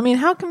 I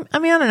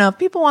don't know. If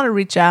people want to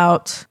reach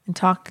out and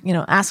talk,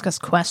 ask us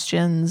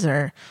questions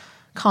or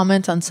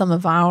comment on some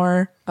of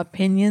our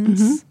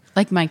opinions.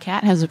 Like my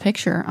cat has a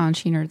picture on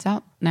She Nerds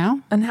Out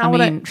now. And how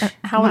would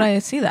I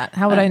see that?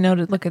 How would I know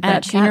to look at that?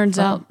 At She Nerds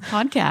Out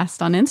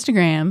podcast on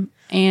Instagram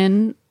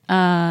and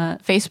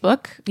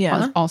Facebook.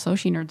 Yeah. Also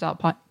She Nerds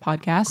Out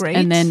podcast. Great.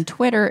 And then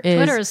Twitter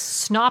is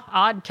Snop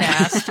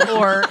Oddcast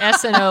or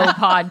SNO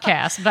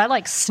Podcast, but I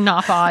like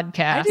Snop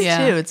Oddcast.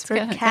 I do too. It's very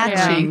got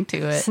catchy. a ring to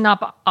it.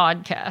 Snop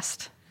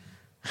Oddcast.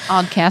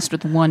 Oddcast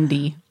with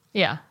 1D.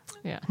 Yeah.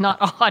 Yeah. Not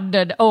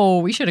odd. Oh,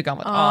 we should have gone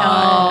with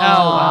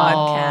odd.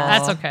 Oddcast.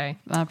 That's okay.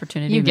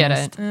 Opportunity You get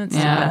missed. it. It's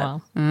Yeah.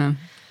 not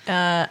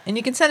Well. and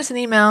you can send us an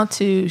email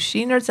to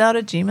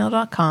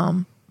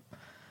shenerds@gmail.com.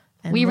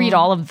 And We read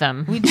all of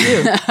them. We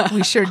do.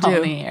 We sure On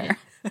do. the air.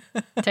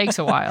 It takes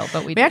a while,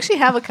 but we We actually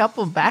have a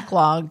couple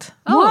backlogged.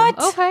 What?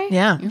 Okay.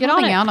 Yeah. You're Get on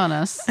holding it. out on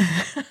us.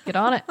 Get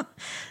on it.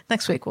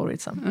 Next week we'll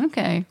read some.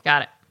 Okay.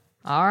 Got it.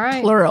 All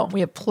right. Plural.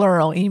 We have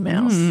plural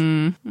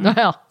emails.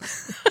 Well,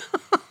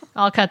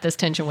 I'll cut this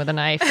tension with a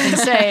knife and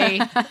say,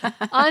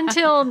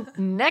 until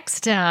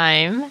next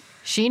time,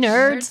 She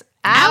Nerds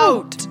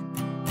out.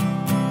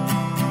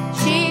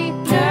 She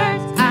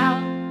nerds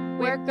out.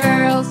 We're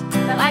girls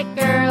that like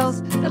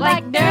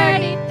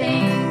dirty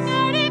things.